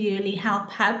through the Early Help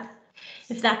Hub.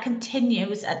 If that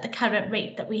continues at the current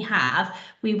rate that we have,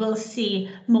 we will see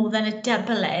more than a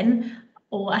doubling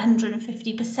or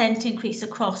 150% increase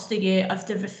across the year of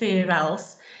the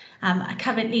referrals.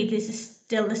 Currently, there's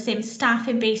still the same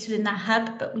staffing base within the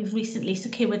hub, but we've recently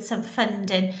secured some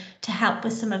funding to help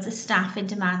with some of the staffing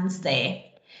demands there.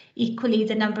 Equally,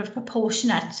 the number of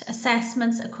proportionate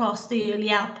assessments across the early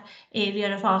help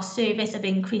area of our service have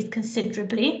increased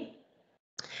considerably.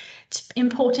 It's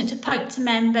important to point to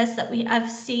members that we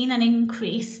have seen an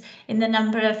increase in the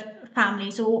number of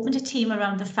families who opened a team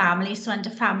around the family, so under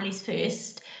Families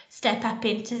First, step up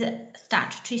into the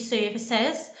statutory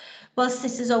services. Whilst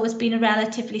this has always been a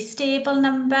relatively stable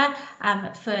number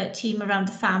for a team around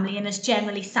the family and has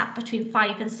generally sat between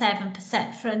 5 and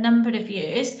 7% for a number of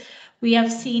years, we have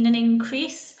seen an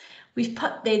increase. We've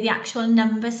put there the actual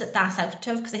numbers that that's out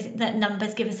of, because I think that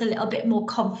numbers give us a little bit more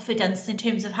confidence in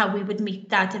terms of how we would meet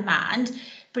that demand.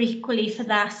 But equally for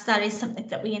that is something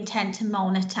that we intend to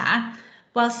monitor.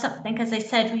 While something, as I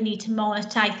said, we need to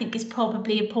monitor, I think is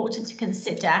probably important to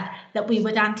consider that we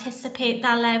would anticipate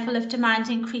that level of demand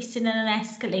increasing and an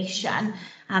escalation,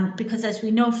 because as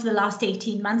we know, for the last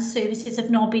 18 months, services have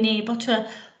not been able to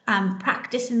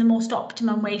practice in the most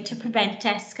optimum way to prevent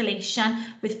escalation,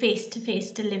 with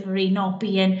face-to-face delivery not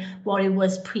being what it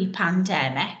was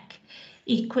pre-pandemic.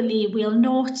 Equally, we'll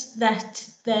note that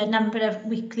the number of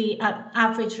weekly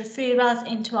average referrals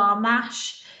into our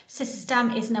MASH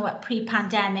system is now at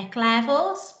pre-pandemic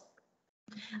levels,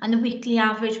 and the weekly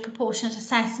average proportionate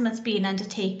assessments being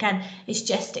undertaken is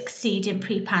just exceeding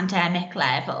pre-pandemic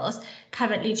levels.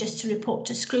 Currently, just to report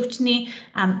to Scrutiny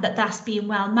that's being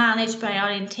well managed by our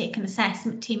intake and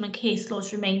assessment team, and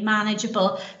caseloads remain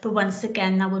manageable, but once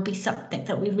again that would be something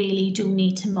that we really do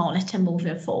need to monitor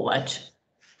moving forward.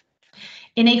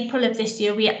 In April of this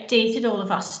year, we updated all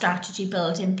of our strategy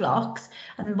building blocks,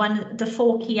 and one of the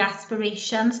 4 key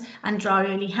aspirations under our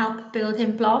early help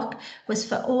building block was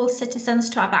for all citizens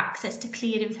to have access to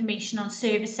clear information on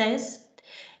services,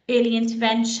 early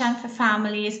intervention for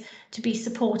families to be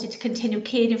supported to continue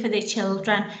caring for their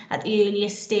children at the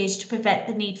earliest stage to prevent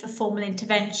the need for formal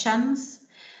interventions,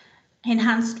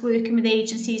 enhanced working with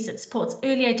agencies that supports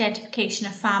early identification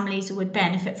of families who would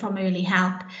benefit from early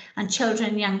help, and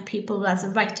children and young people who have the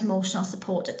right emotional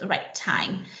support at the right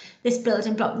time. This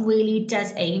building block really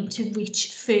does aim to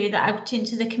reach further out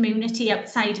into the community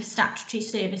outside of statutory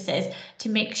services to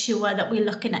make sure that we're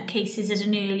looking at cases at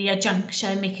an earlier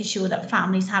juncture, making sure that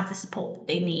families have the support that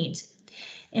they need.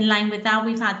 In line with that,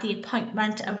 we've had the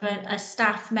appointment of a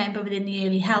staff member within the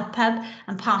Early Help Hub,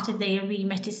 and part of their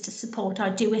remit is to support our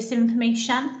DUIS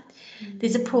information.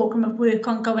 There's a programme of work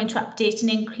ongoing to update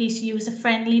and increase user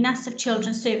friendliness of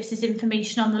children's services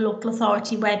information on the local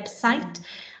authority website,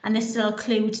 and this will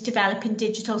include developing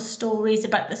digital stories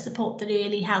about the support that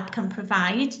early help can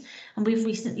provide. And we've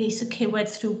recently secured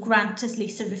through grant, as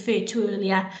Lisa referred to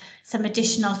earlier, some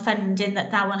additional funding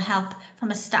that will help from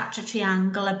a statutory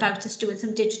angle about us doing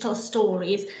some digital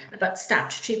stories about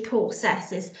statutory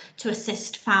processes to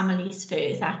assist families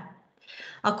further.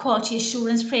 Our quality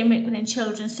assurance framework within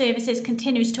children's services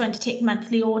continues to undertake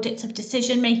monthly audits of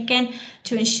decision making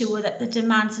to ensure that the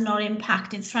demands are not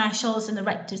impacting thresholds and the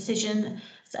right decisions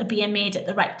are being made at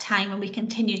the right time, and we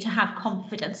continue to have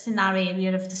confidence in that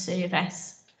area of the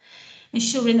service.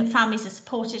 Ensuring that families are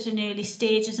supported at an early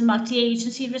stage is a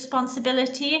multi-agency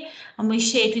responsibility, and we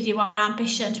shared with you our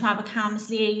ambition to have a CAMHS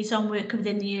liaison working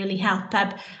within the Early Help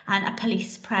Hub and a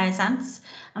police presence.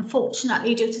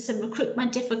 Unfortunately, due to some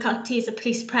recruitment difficulties, a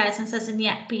police presence hasn't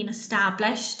yet been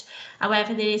established.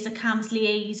 However, there is a CAMHS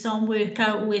liaison worker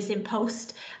who is in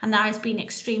post, and that has been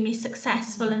extremely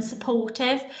successful and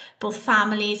supportive. Both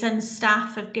families and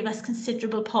staff have given us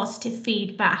considerable positive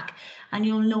feedback. And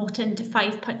you'll note under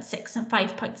 5.6 and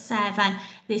 5.7,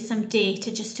 there's some data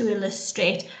just to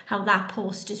illustrate how that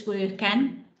post is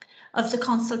working. Of the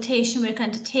consultation work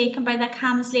undertaken by the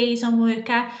CAMHS liaison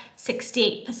worker,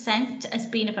 68% has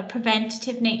been of a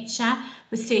preventative nature,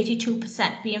 with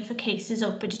 32% being for cases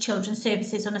open to children's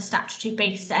services on a statutory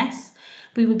basis.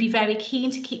 We would be very keen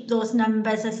to keep those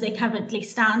numbers as they currently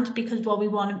stand, because what we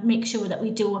want to make sure that we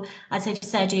do, as I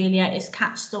said earlier, is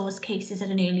catch those cases at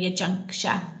an earlier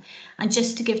juncture. And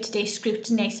just to give today's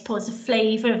scrutiny, I suppose, a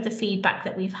flavour of the feedback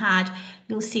that we've had,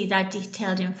 you'll see that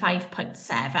detailed in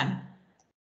 5.7.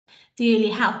 The Early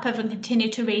Help have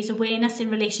continued to raise awareness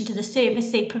in relation to the service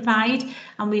they provide,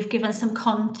 and we've given some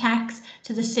context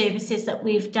to the services that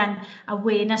we've done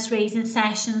awareness raising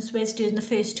sessions with during the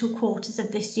first 2 quarters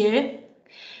of this year.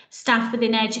 Staff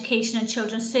within education and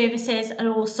children's services are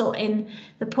also in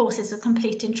the process of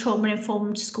completing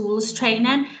trauma-informed schools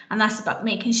training, and that's about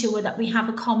making sure that we have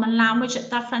a common language at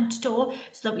that front door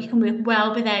so that we can work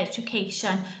well with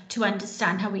education to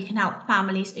understand how we can help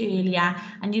families earlier,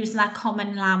 and using that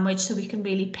common language so we can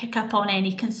really pick up on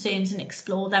any concerns and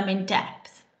explore them in depth.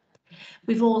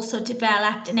 We've also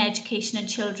developed an education and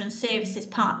children's services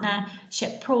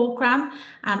partnership programme,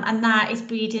 and that is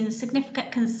breeding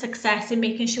significant success in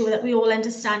making sure that we all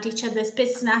understand each other's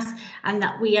business and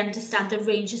that we understand the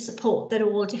range of support that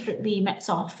all different remits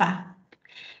offer.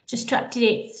 Just to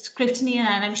update Scrutiny,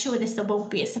 and I'm sure this won't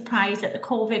be a surprise, that the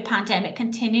COVID pandemic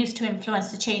continues to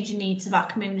influence the changing needs of our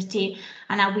community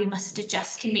and how we must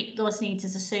adjust to meet those needs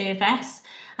as a service.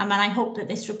 And I hope that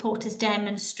this report has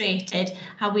demonstrated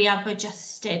how we have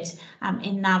adjusted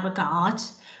in that regard.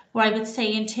 What I would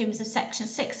say in terms of section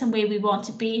 6 and where we want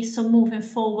to be, so moving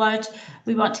forward,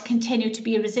 we want to continue to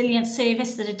be a resilient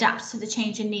service that adapts to the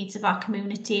changing needs of our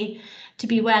community, to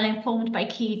be well informed by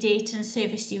key data and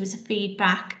service user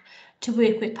feedback, to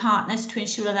work with partners to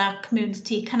ensure that our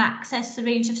community can access the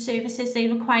range of services they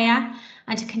require,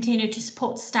 and to continue to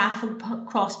support staff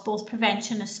across both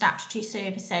prevention and statutory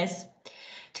services.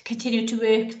 To continue to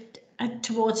work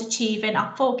towards achieving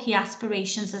our 4 key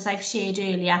aspirations, as I've shared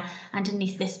earlier,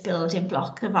 underneath this building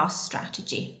block of our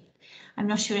strategy. I'm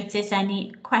not sure if there's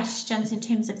any questions in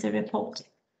terms of the report.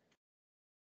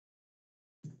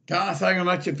 Thank you very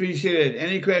much, appreciate it.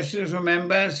 Any questions from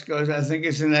members? Because I think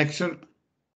it's an excellent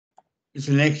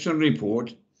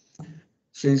report.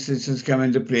 Since this has come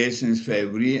into place since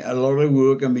February, a lot of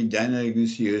work can be done, as you can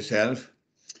see yourself.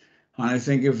 And I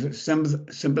think if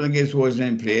something like this wasn't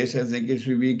in place, I think it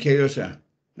should be chaos.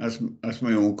 That's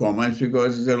my own comments,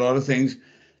 because there's a lot of things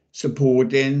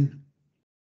supporting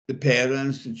the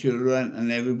parents, the children, and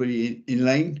everybody in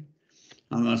line.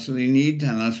 And that's what they need,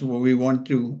 and that's what we want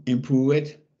to improve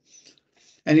it.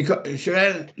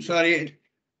 Cheryl, sorry.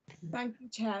 Thank you,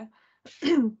 Chair.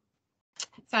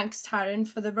 Thanks, Taryn,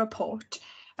 for the report.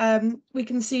 We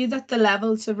can see that the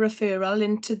levels of referral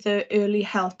into the early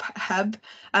help hub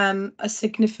are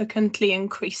significantly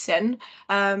increasing.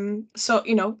 So,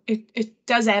 you know, it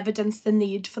does evidence the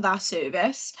need for that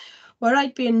service. What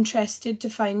I'd be interested to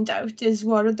find out is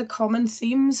what are the common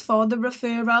themes for the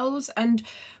referrals, and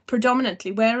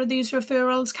predominantly where are these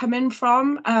referrals coming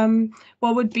from?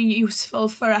 What would be useful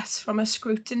for us from a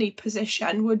scrutiny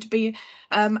position would be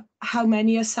how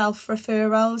many are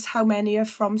self-referrals, how many are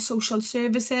from social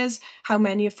services, how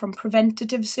many are from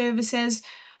preventative services.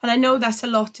 And I know that's a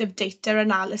lot of data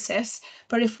analysis,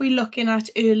 but if we're looking at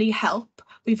early help,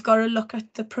 we've got to look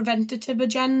at the preventative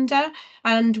agenda,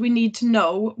 and we need to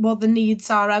know what the needs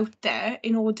are out there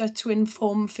in order to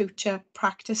inform future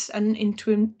practice and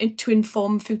to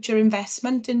inform future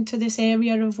investment into this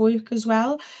area of work as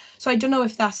well. So I don't know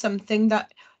if that's something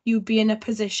that you'd be in a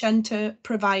position to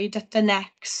provide at the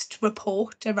next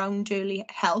report around early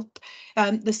help,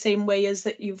 the same way as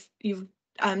that you've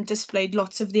displayed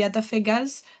lots of the other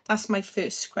figures. That's my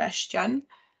first question.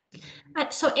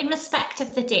 So in respect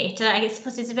of the data, I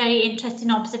suppose it's a very interesting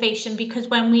observation, because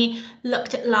when we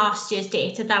looked at last year's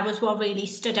data, that was what really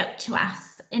stood out to us.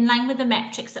 In line with the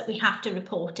metrics that we have to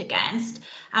report against,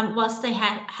 whilst they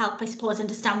help, I suppose,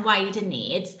 understand wider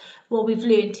needs, what we've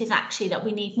learned is actually that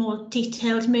we need more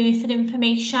detailed method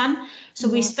information. So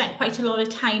we spent quite a lot of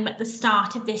time at the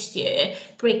start of this year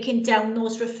breaking down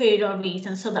those referral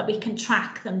reasons so that we can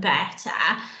track them better,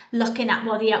 looking at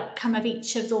what the outcome of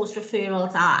each of those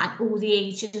referrals are and all the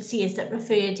agencies that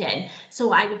referred in.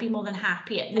 So I would be more than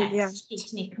happy at next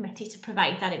scrutiny committee to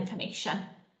provide that information.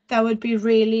 That would be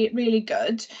really, really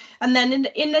good. And then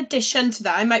in addition to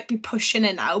that, I might be pushing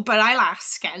it now, but I'll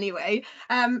ask anyway.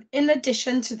 In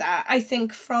addition to that, I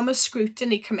think from a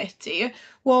scrutiny committee,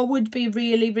 what would be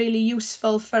really, really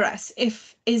useful for us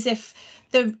if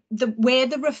the where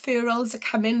the referrals are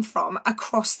coming from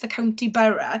across the county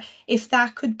borough, if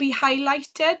that could be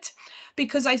highlighted,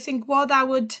 because I think what that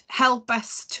would help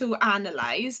us to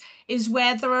analyse is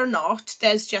whether or not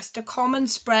there's just a common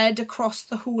spread across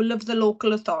the whole of the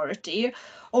local authority,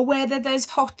 or whether there's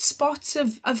hotspots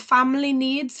of family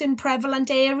needs in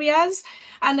prevalent areas.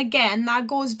 And again, that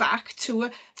goes back to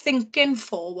thinking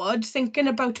forward, thinking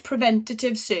about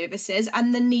preventative services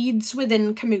and the needs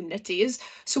within communities,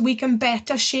 so we can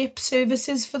better shape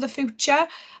services for the future.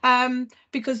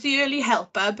 Because the early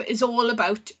help hub is all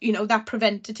about, you know, that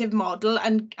preventative model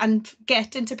and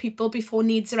getting to people before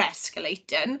needs are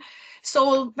escalating. It's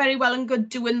all very well and good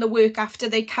doing the work after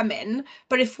they come in,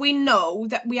 but if we know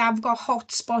that we have got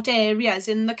hotspot areas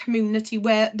in the community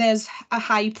where there's a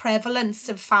high prevalence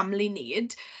of family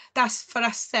need, that's for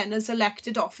us then as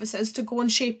elected officers to go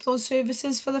and shape those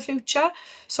services for the future.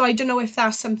 So I don't know if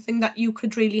that's something that you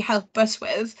could really help us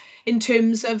with in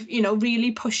terms of, you know,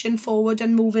 really pushing forward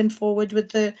and moving forward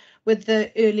with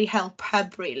the early help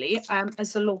hub, really,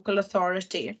 as a local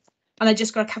authority. And I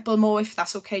just got a couple more, if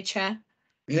that's okay, Chair.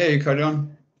 Yeah, you carry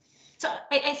on. So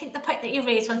I think the point that you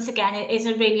raised once again is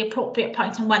a really appropriate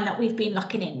point, and one that we've been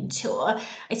looking into.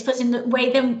 I suppose in the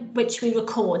way in which we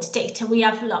record data, we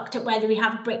have looked at whether we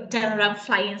have a breakdown around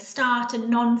flying start and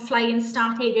non-flying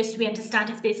start areas, so we understand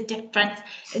if there's a difference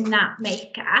in that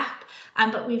makeup.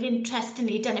 But we've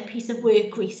interestingly done a piece of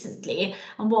work recently,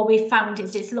 and what we found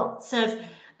is there's lots of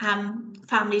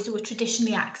families who would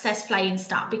traditionally access flying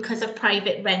start because of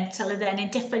private rental and then in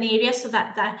different areas, so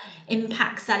that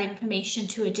impacts that information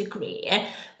to a degree.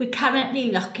 We're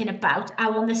currently looking about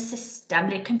how on the system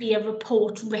there can be a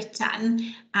report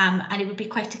written, and it would be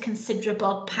quite a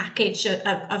considerable package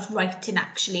of writing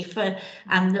actually for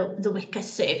the Wicker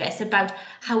service about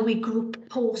how we group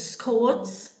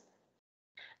postcodes.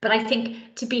 But I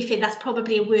think, to be fair, that's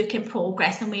probably a work in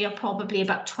progress, and we are probably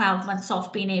about 12 months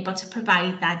off being able to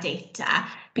provide that data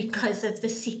because of the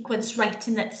sequence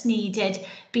writing that's needed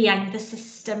behind the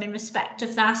system in respect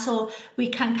of that. So we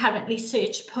can currently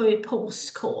search per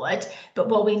postcode, but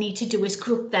what we need to do is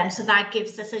group them. So that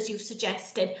gives us, as you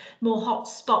suggested, more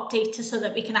hotspot data so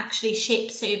that we can actually shape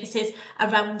services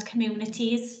around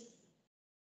communities.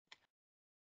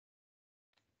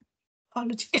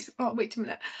 Apologies. Oh, wait a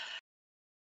minute.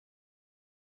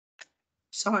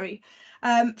 Sorry.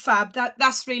 Fab,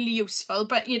 that's really useful,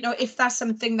 but you know, if that's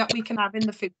something that we can have in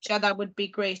the future, that would be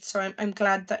great. So I'm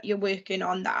glad that you're working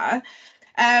on that.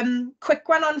 Quick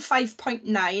one on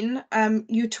 5.9.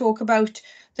 You talk about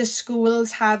the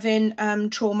schools having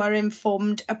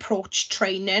trauma-informed approach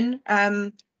training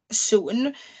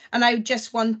soon, and I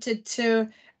just wanted to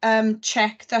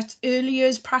check that early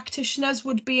years practitioners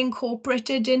would be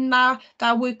incorporated in that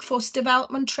workforce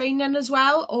development training as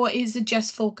well, or is it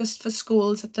just focused for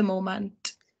schools at the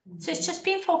moment? So it's just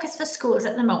being focused for schools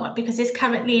at the moment because it's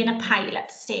currently in a pilot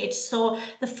stage. So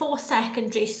the 4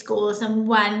 secondary schools and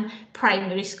 1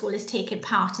 primary school is taking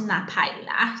part in that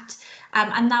pilot.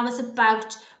 And that was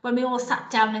about when we all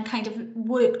sat down and kind of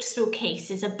worked through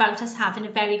cases about us having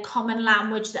a very common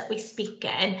language that we speak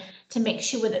in to make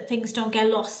sure that things don't get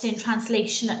lost in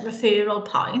translation at referral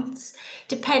points.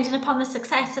 Depending upon the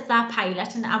success of that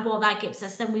pilot and what that gives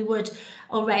us, then we would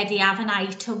already have an eye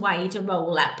to wider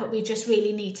roll-up, but we just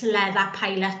really need to let that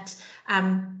pilot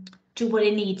do what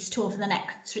it needs to over the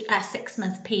next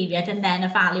 6-month period and then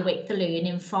evaluate the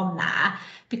learning from that.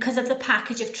 Because of the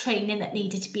package of training that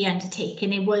needed to be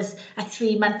undertaken, it was a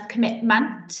 3-month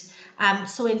commitment.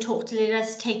 So in total, it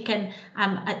has taken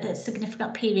a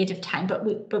significant period of time, but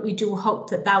we do hope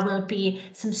that there will be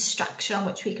some structure on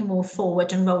which we can move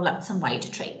forward and roll out some wider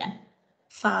training.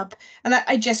 Fab. And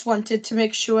I just wanted to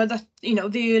make sure that, you know,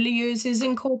 the early years is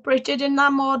incorporated in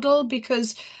that model,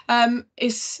 because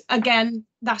it's, again,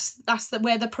 that's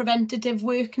where the preventative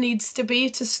work needs to be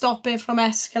to stop it from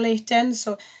escalating.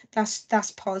 So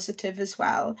that's positive as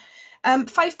well.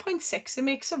 5.6, it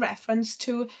makes a reference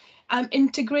to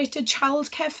integrated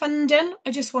childcare funding.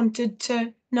 I just wanted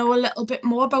to know a little bit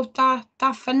more about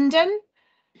that funding.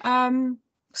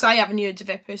 So I haven't heard of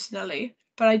it personally,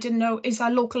 but I didn't know, is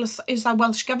that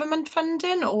Welsh Government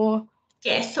funding or?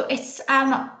 Yeah, so it's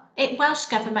Welsh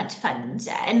Government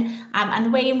funding, and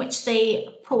the way in which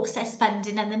they process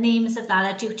funding and the names of that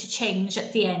are due to change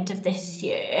at the end of this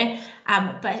year.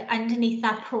 But underneath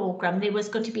that programme, there was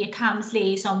going to be a CAMS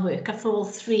liaison worker for all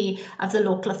 3 of the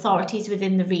local authorities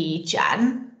within the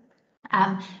region.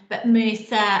 But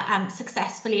Merthyr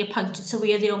successfully appointed, so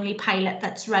we are the only pilot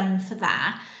that's run for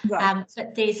that. Right.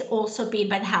 But there's also been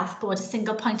by the Health Board a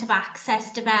single point of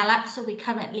access developed, so we're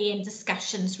currently in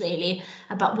discussions really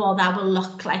about what that will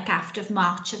look like after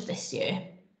March of this year.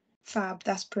 Fab,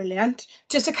 that's brilliant.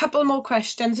 Just a couple more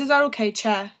questions, is that okay,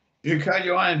 Chair? You carry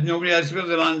on, if nobody else will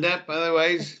land up,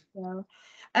 otherwise. Yeah.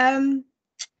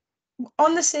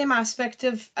 On the same aspect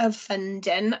of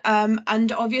funding,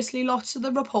 and obviously lots of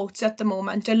the reports at the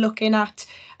moment are looking at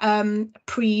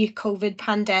pre-COVID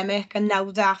pandemic and now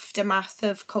the aftermath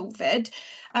of COVID.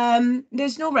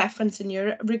 There's no reference in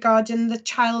here regarding the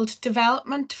child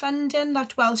development funding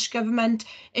that Welsh Government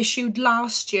issued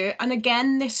last year and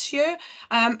again this year,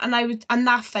 and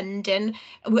that funding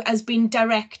has been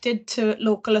directed to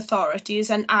local authorities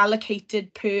and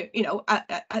allocated per, you know,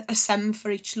 a sum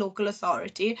for each local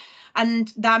authority.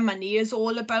 And that money is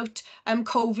all about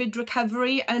COVID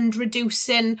recovery and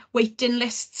reducing waiting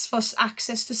lists for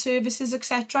access to to services,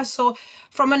 etc. So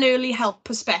from an early help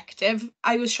perspective,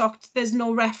 I was shocked there's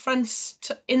no reference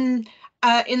to, in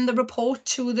the report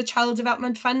to the Child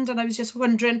Development Fund, and I was just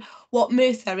wondering what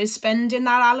Merthyr is spending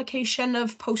that allocation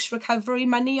of post-recovery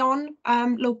money on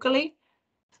locally.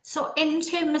 So in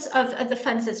terms of the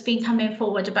funds that's been coming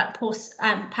forward about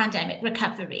post-pandemic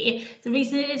recovery, the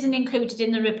reason it isn't included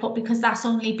in the report because that's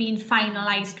only been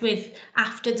finalised with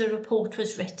after the report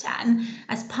was written.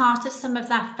 As part of some of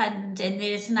that funding,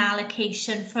 there is an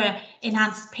allocation for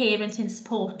enhanced parenting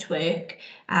support work.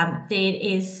 There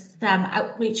is some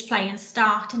outreach fly and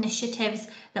start initiatives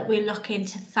that we're looking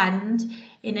to fund.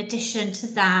 In addition to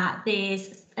that,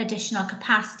 there's additional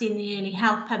capacity in the early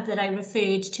help hub that I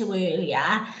referred to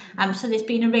earlier. So there's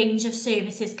been a range of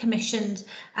services commissioned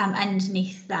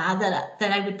underneath that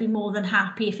I would be more than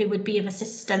happy if it would be of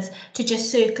assistance to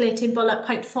just circulate in bullet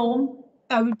point form.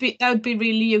 That would be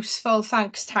really useful.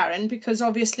 Thanks, Taryn, because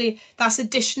obviously that's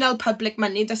additional public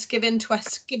money that's given to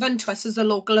us as a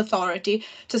local authority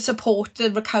to support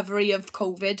the recovery of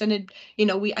COVID, and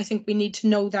I think we need to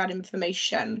know that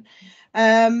information.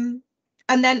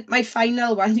 And then my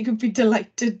final one, you could be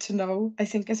delighted to know, I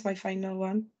think it's my final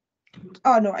one.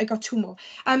 Oh no, I got two more.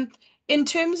 In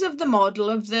terms of the model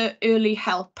of the early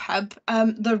help hub,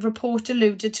 the report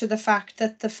alluded to the fact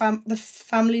that the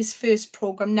Families First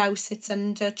programme now sits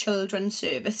under Children's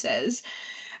Services.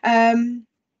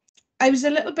 I was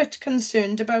a little bit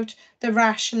concerned about the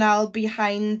rationale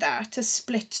behind that to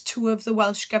split two of the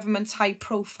Welsh Government's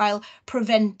high-profile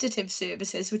preventative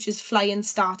services, which is Fly and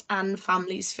Start and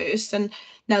Families First. And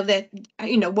now that,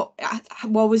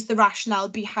 what was the rationale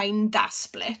behind that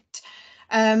split?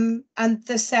 And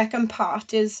the second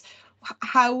part is,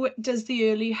 how does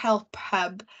the Early Help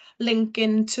Hub link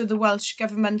into the Welsh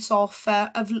Government's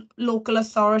offer of local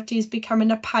authorities becoming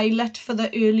a pilot for the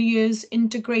early years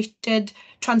integrated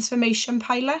transformation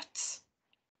pilots?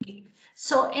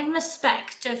 So in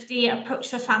respect of the approach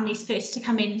for Families First to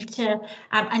come into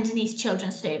underneath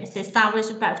Children's Services, that was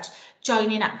about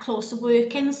joining up closer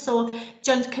working. So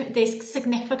there's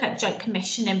significant joint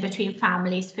commissioning between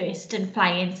Families First and Fly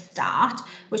and Start,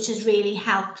 which has really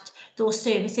helped those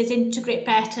services integrate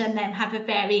better and then have a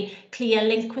very clear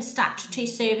link with statutory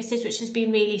services, which has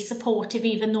been really supportive,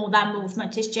 even though that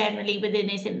movement is generally within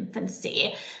its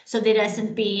infancy. So there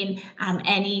hasn't been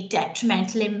any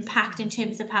detrimental impact in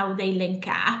terms of how they link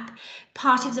up.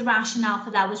 Part of the rationale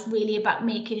for that was really about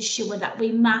making sure that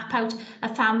we map out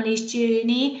a family's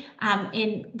journey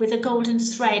with a golden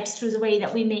thread through the way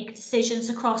that we make decisions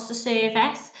across the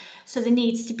service. So there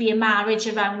needs to be a marriage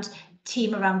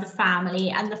team around the family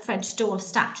and the front door of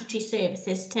statutory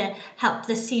services to help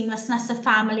the seamlessness of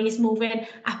families moving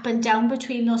up and down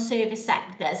between those service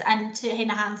sectors and to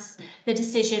enhance the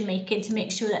decision making to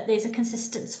make sure that there's a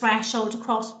consistent threshold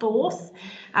across both.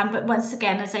 But once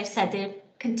again, as I've said, there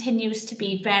continues to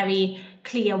be very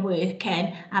clear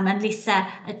working, and Lisa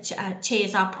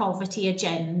chairs our poverty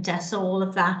agenda, so all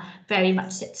of that very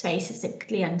much sits very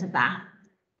succinctly under that.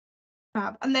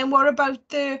 And then what about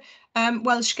the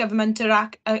Welsh Government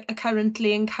are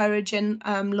currently encouraging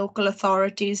local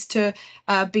authorities to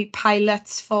be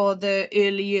pilots for the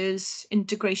early years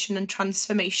integration and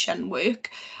transformation work?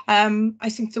 I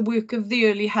think the work of the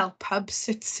Early Help Hub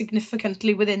sits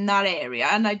significantly within that area,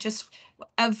 and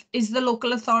is the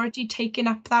local authority taking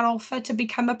up that offer to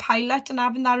become a pilot and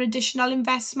having that additional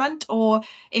investment, or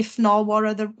if not,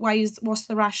 what's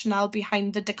the rationale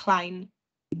behind the decline?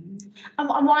 And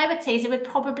what I would say is it would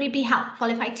probably be helpful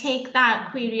if I take that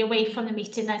query away from the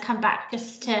meeting and come back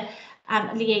just to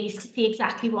liaise to see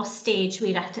exactly what stage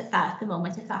we're at that at the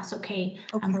moment, if that's okay.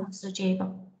 Councillor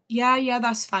Jago. Yeah,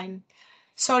 that's fine.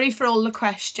 Sorry for all the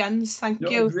questions. Thank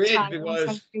you. Great,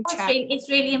 because it's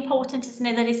really important, isn't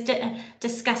it, that it's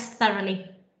discussed thoroughly.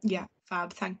 Yeah,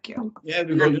 fab. Thank you. Yeah,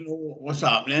 we've got to know what's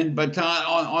happening. But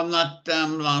on that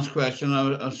last question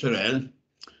of Cyril,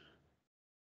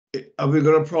 have we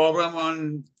got a problem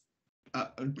on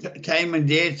time and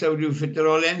dates? How do you fit it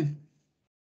all in?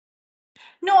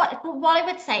 No, what I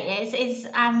would say is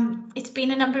it's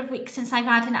been a number of weeks since I've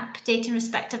had an update in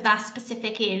respect of that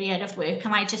specific area of work,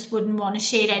 and I just wouldn't want to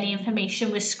share any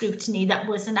information with Scrutiny that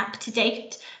wasn't up to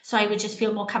date. So I would just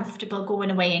feel more comfortable going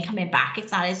away and coming back,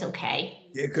 if that is okay.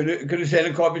 Yeah, could you send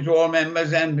a copy to all members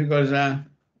then? Because that's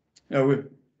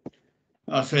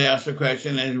why I asked the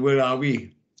question is, where are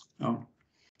we? Oh.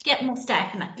 Yeah, most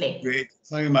definitely. Great,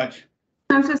 thank you much.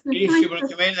 You want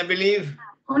to come in, I believe?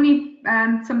 Only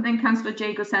something Councillor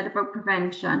Jago said about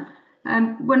prevention.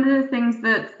 One of the things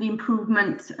that the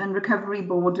Improvement and Recovery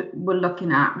Board were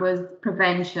looking at was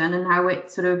prevention and how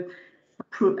it sort of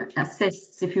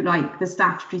assists, if you like, the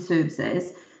statutory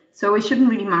services. So it shouldn't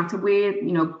really matter where,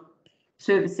 you know,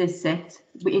 services sit.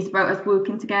 It's about us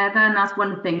working together, and that's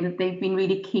one thing that they've been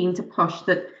really keen to push,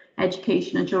 that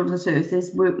education and children's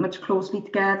services work much closely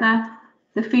together.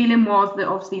 The feeling was that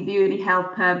obviously the early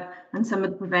help hub and some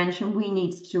of the prevention we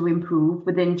needed to improve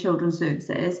within children's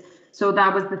services. So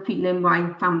that was the feeling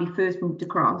why family first moved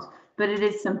across. But it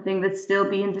is something that's still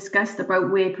being discussed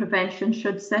about where prevention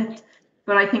should sit.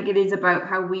 But I think it is about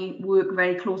how we work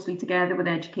very closely together with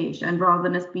education rather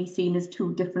than us be seen as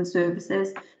two different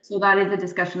services. So that is a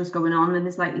discussion that's going on, and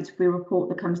there's likely to be a report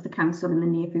that comes to council in the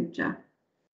near future.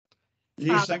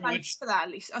 Lisa, Thanks for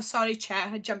that, Lisa. Oh, sorry, Chair,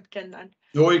 I jumped in then.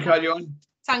 no, you carry on.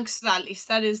 Thanks for that,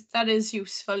 Lisa. That is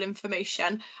useful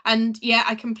information. And yeah,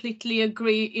 I completely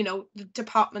agree. You know, the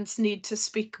departments need to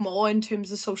speak more in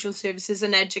terms of social services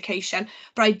and education.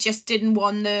 But I just didn't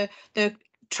want the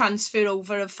transfer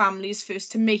over of families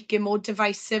first to make it more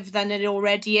divisive than it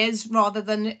already is, rather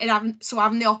than it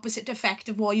having the opposite effect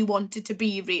of what you want it to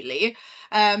be, really.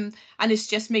 And it's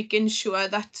just making sure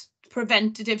that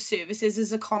preventative services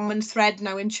is a common thread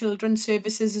now in children's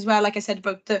services as well. Like I said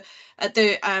about the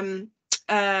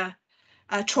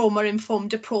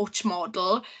trauma-informed approach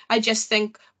model. I just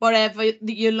think whatever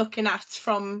you're looking at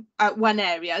from one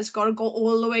area has got to go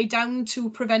all the way down to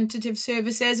preventative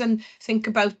services, and think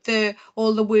about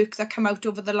all the work that come out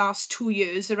over the last 2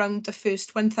 years around the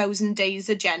first 1,000 days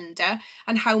agenda,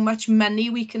 and how much money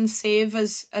we can save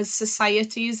as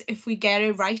societies if we get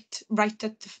it right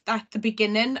at the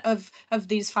beginning of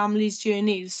these families'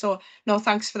 journeys. So no,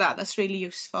 thanks for that. That's really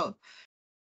useful.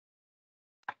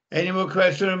 Any more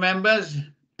questions, members?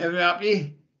 Everyone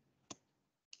happy?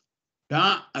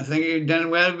 Yeah, I think you've done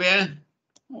well there.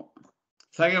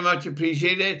 Thank you much,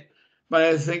 appreciate it. But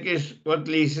I think it's what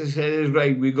Lisa said is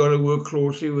right. We've got to work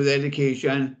closely with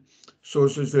education,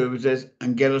 social services,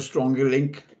 and get a stronger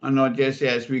link, and not just,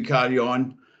 yes, we carry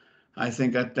on. I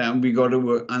think that we got to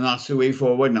work, and that's the way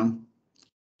forward now.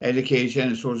 Education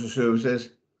and social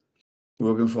services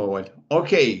working forward.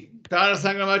 Okay, Tara,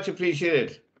 thank you very much,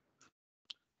 appreciate it.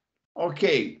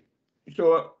 Okay,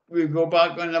 so we go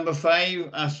back on number 5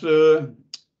 as the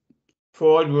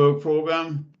forward work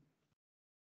program.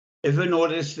 If you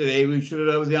notice today, we should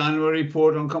have the annual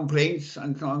report on complaints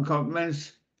and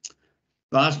compliments.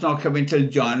 That's not coming till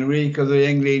January because the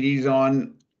young lady's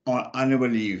on annual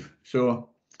leave. So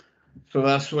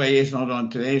that's why it's not on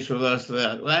today. So that's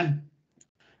that one.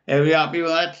 Are we happy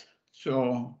with that?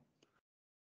 So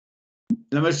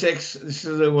number 6, this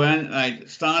is the one, right,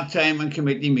 start time and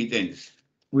committee meetings.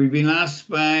 We've been asked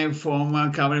by former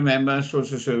cabinet member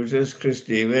Social Services, Chris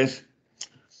Davis,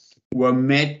 were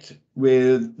met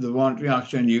with the Voluntary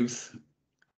Action Youth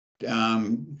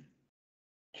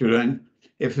children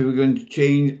if we were going to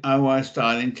change our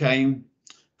starting time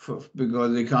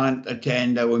because they can't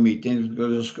attend our meetings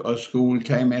because of school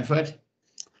time effort.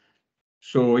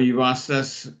 So you've asked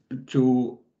us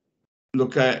to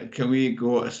look at, can we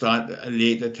go start at a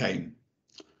later time?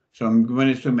 So I'm giving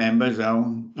it to members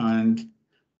now, and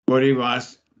what you've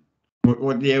asked,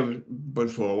 what they have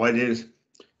put forward is,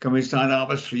 can we start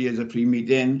 3:30 as a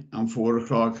pre-meeting and 4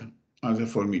 o'clock as a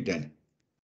full meeting?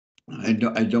 I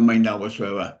don't mind that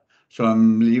whatsoever. So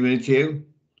I'm leaving it to you.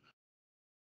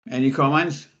 Any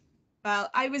comments? Well,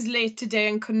 I was late today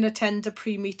and couldn't attend a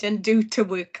pre-meeting due to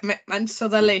work commitments, so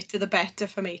the later the better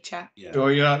for me, Chair. Yeah. So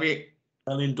you're happy?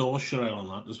 I'll endorse Cheryl on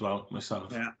that as well,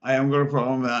 myself. Yeah, I haven't got a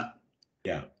problem with that.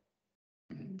 Yeah.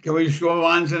 Can we show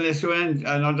hands on this one?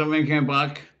 I know Dominic came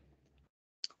back.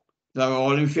 They're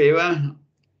all in favour?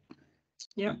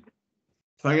 Yep.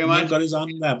 Thank you He much. got his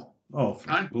hand up. Oh,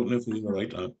 Huh? don't know if he's all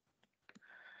right.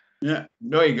 Yeah,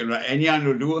 no, you can write any hand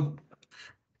will do.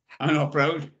 I'm not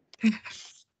proud.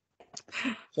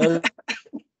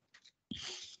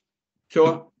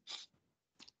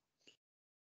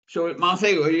 So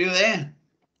Matthew, are you there?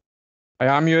 I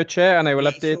am your Chair, and I will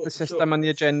Yeah, update the system and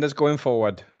the agendas going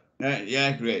forward.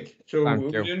 Yeah, great. So Thank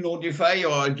will you. you notify,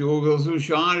 or do you go through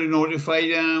Sean to notify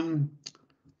the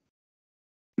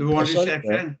voluntary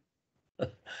section?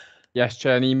 Yes,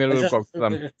 Chair, an email will go out to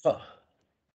them.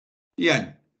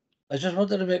 Yeah. I just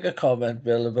wanted to make a comment,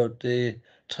 Bill, about the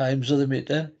times of the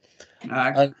meeting.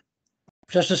 And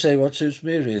just to say what suits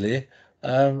me, really.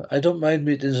 I don't mind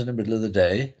meetings in the middle of the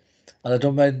day, and I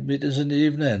don't mind meetings in the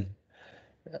evening.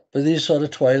 But these sort of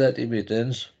twilighty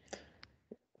meetings,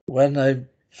 when I'm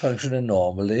functioning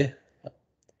normally,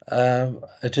 I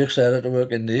take Sarah to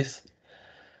work in Neath,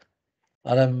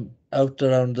 and I'm out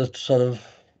around the sort of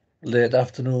late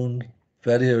afternoon,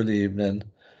 very early evening.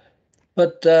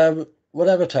 But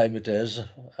whatever time it is,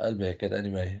 I'll make it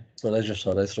anyway. But I just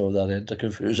thought I'd throw that in to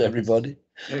confuse everybody.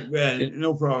 Well,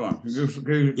 no problem.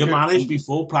 You managed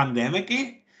before pandemic,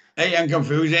 eh? Hey, I'm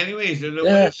confused anyway, so don't worry.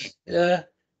 Yes, yeah.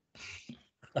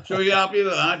 So you're happy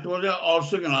with that? What I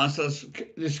also can ask us,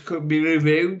 this could be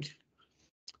reviewed,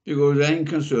 because I'm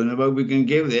concerned about we can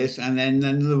give this and then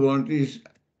none of the volunteers,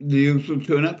 the youth will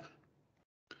turn up.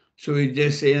 So we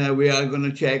just say that we are going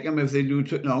to check them if they do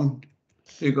no,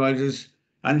 because it's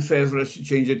unfair for us to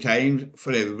change the time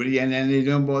for everybody and then they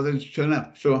don't bother to turn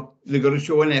up. So they've got to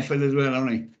show an effort as well, haven't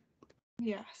they?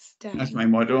 Yes, That's definitely. my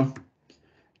motto.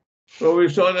 So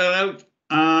we've sorted that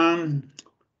out.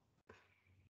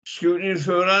 Scrutiny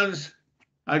referrals,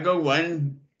 I got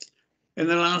one. In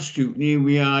the last scrutiny,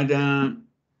 we had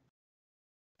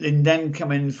Linden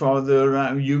come in for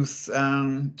the youth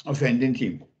offending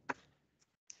team.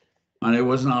 And I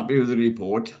wasn't happy with the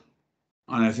report.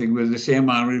 And I think with the same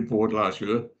report last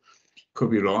year, could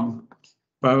be wrong.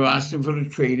 But I've asked them for a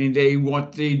training day,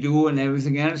 what they do and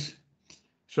everything else.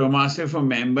 So I'm asking for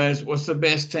members, what's the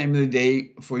best time of the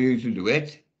day for you to do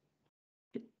it?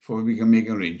 Before we can make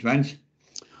arrangements.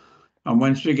 And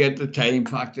once we get the time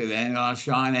factor, then I'll ask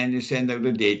Sean and to send out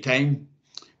a date time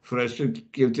for us to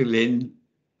give to Lynn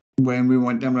when we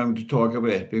want them around to talk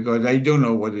about it, because I don't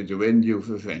know what they're doing, youth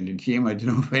offending team. I don't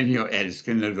know if anyone else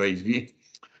can advise me,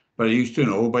 but I used to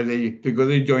know, but because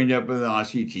they joined up with the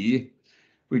RCT,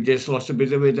 we just lost a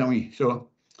bit of it, don't we? So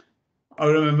I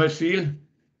remember feel.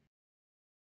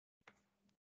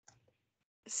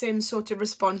 Same sort of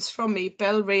response from me,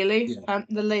 Bill, really. Yeah.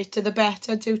 The later the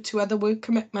better due to other work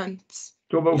commitments.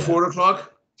 So about 4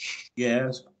 o'clock,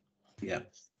 Yes. Yeah.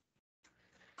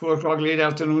 4 o'clock late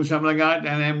afternoon, something like that,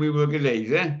 and then we work at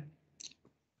days, eh? I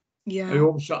Yeah.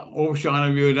 hope Sean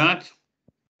have you that.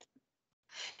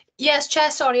 Yes,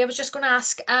 Chair, sorry, I was just going to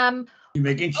ask, You're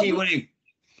making tea, weren't you?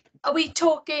 are we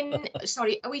talking,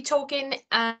 sorry, are we talking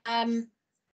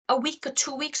a week or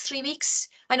 2 weeks, 3 weeks?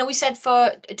 I know we said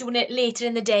for doing it later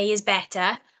in the day is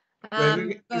better.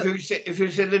 Well, But- if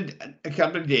you said a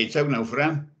couple of dates out now for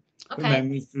them, for okay,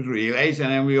 members to realise,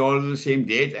 and then we all have the same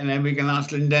date, and then we can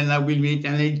ask Linda that we'll meet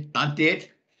and that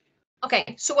date.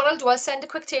 okay, so what I'll do, I'll send a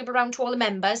quick table around to all the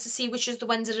members to see which is the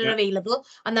ones that are Yeah. available,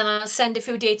 and then I'll send a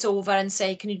few dates over and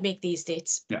say, can you make these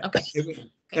dates? Yeah. Okay.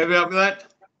 Have you up with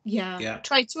that? Yeah. Yeah.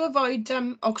 Try to avoid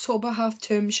October half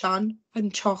term, Sean,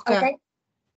 and chocker. Okay.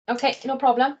 Okay, no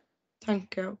problem.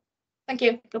 Thank you. Thank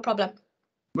you, no problem.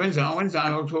 When's that?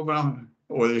 October?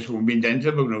 Oh, this won't be done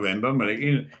till about November, but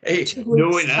hey, 2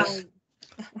 knowing weeks us.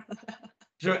 time.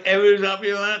 So everyone's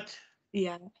happy with that?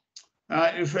 Yeah.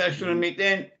 Refresh on the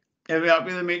meeting. Everyone happy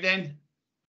with the meeting?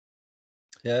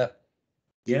 Yeah.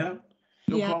 Yeah.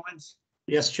 No Yeah. comments?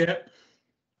 Yes, Chair.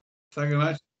 Thank you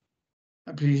much.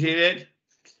 Appreciate it.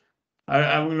 I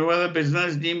have no other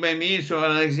business deemed by me, so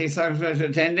I'd like to say thanks for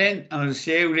attending, and I'll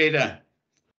see you later.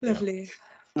 Lovely.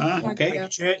 Huh? Thank Okay, you.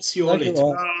 Chair. See you all Thank you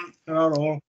later. all. All.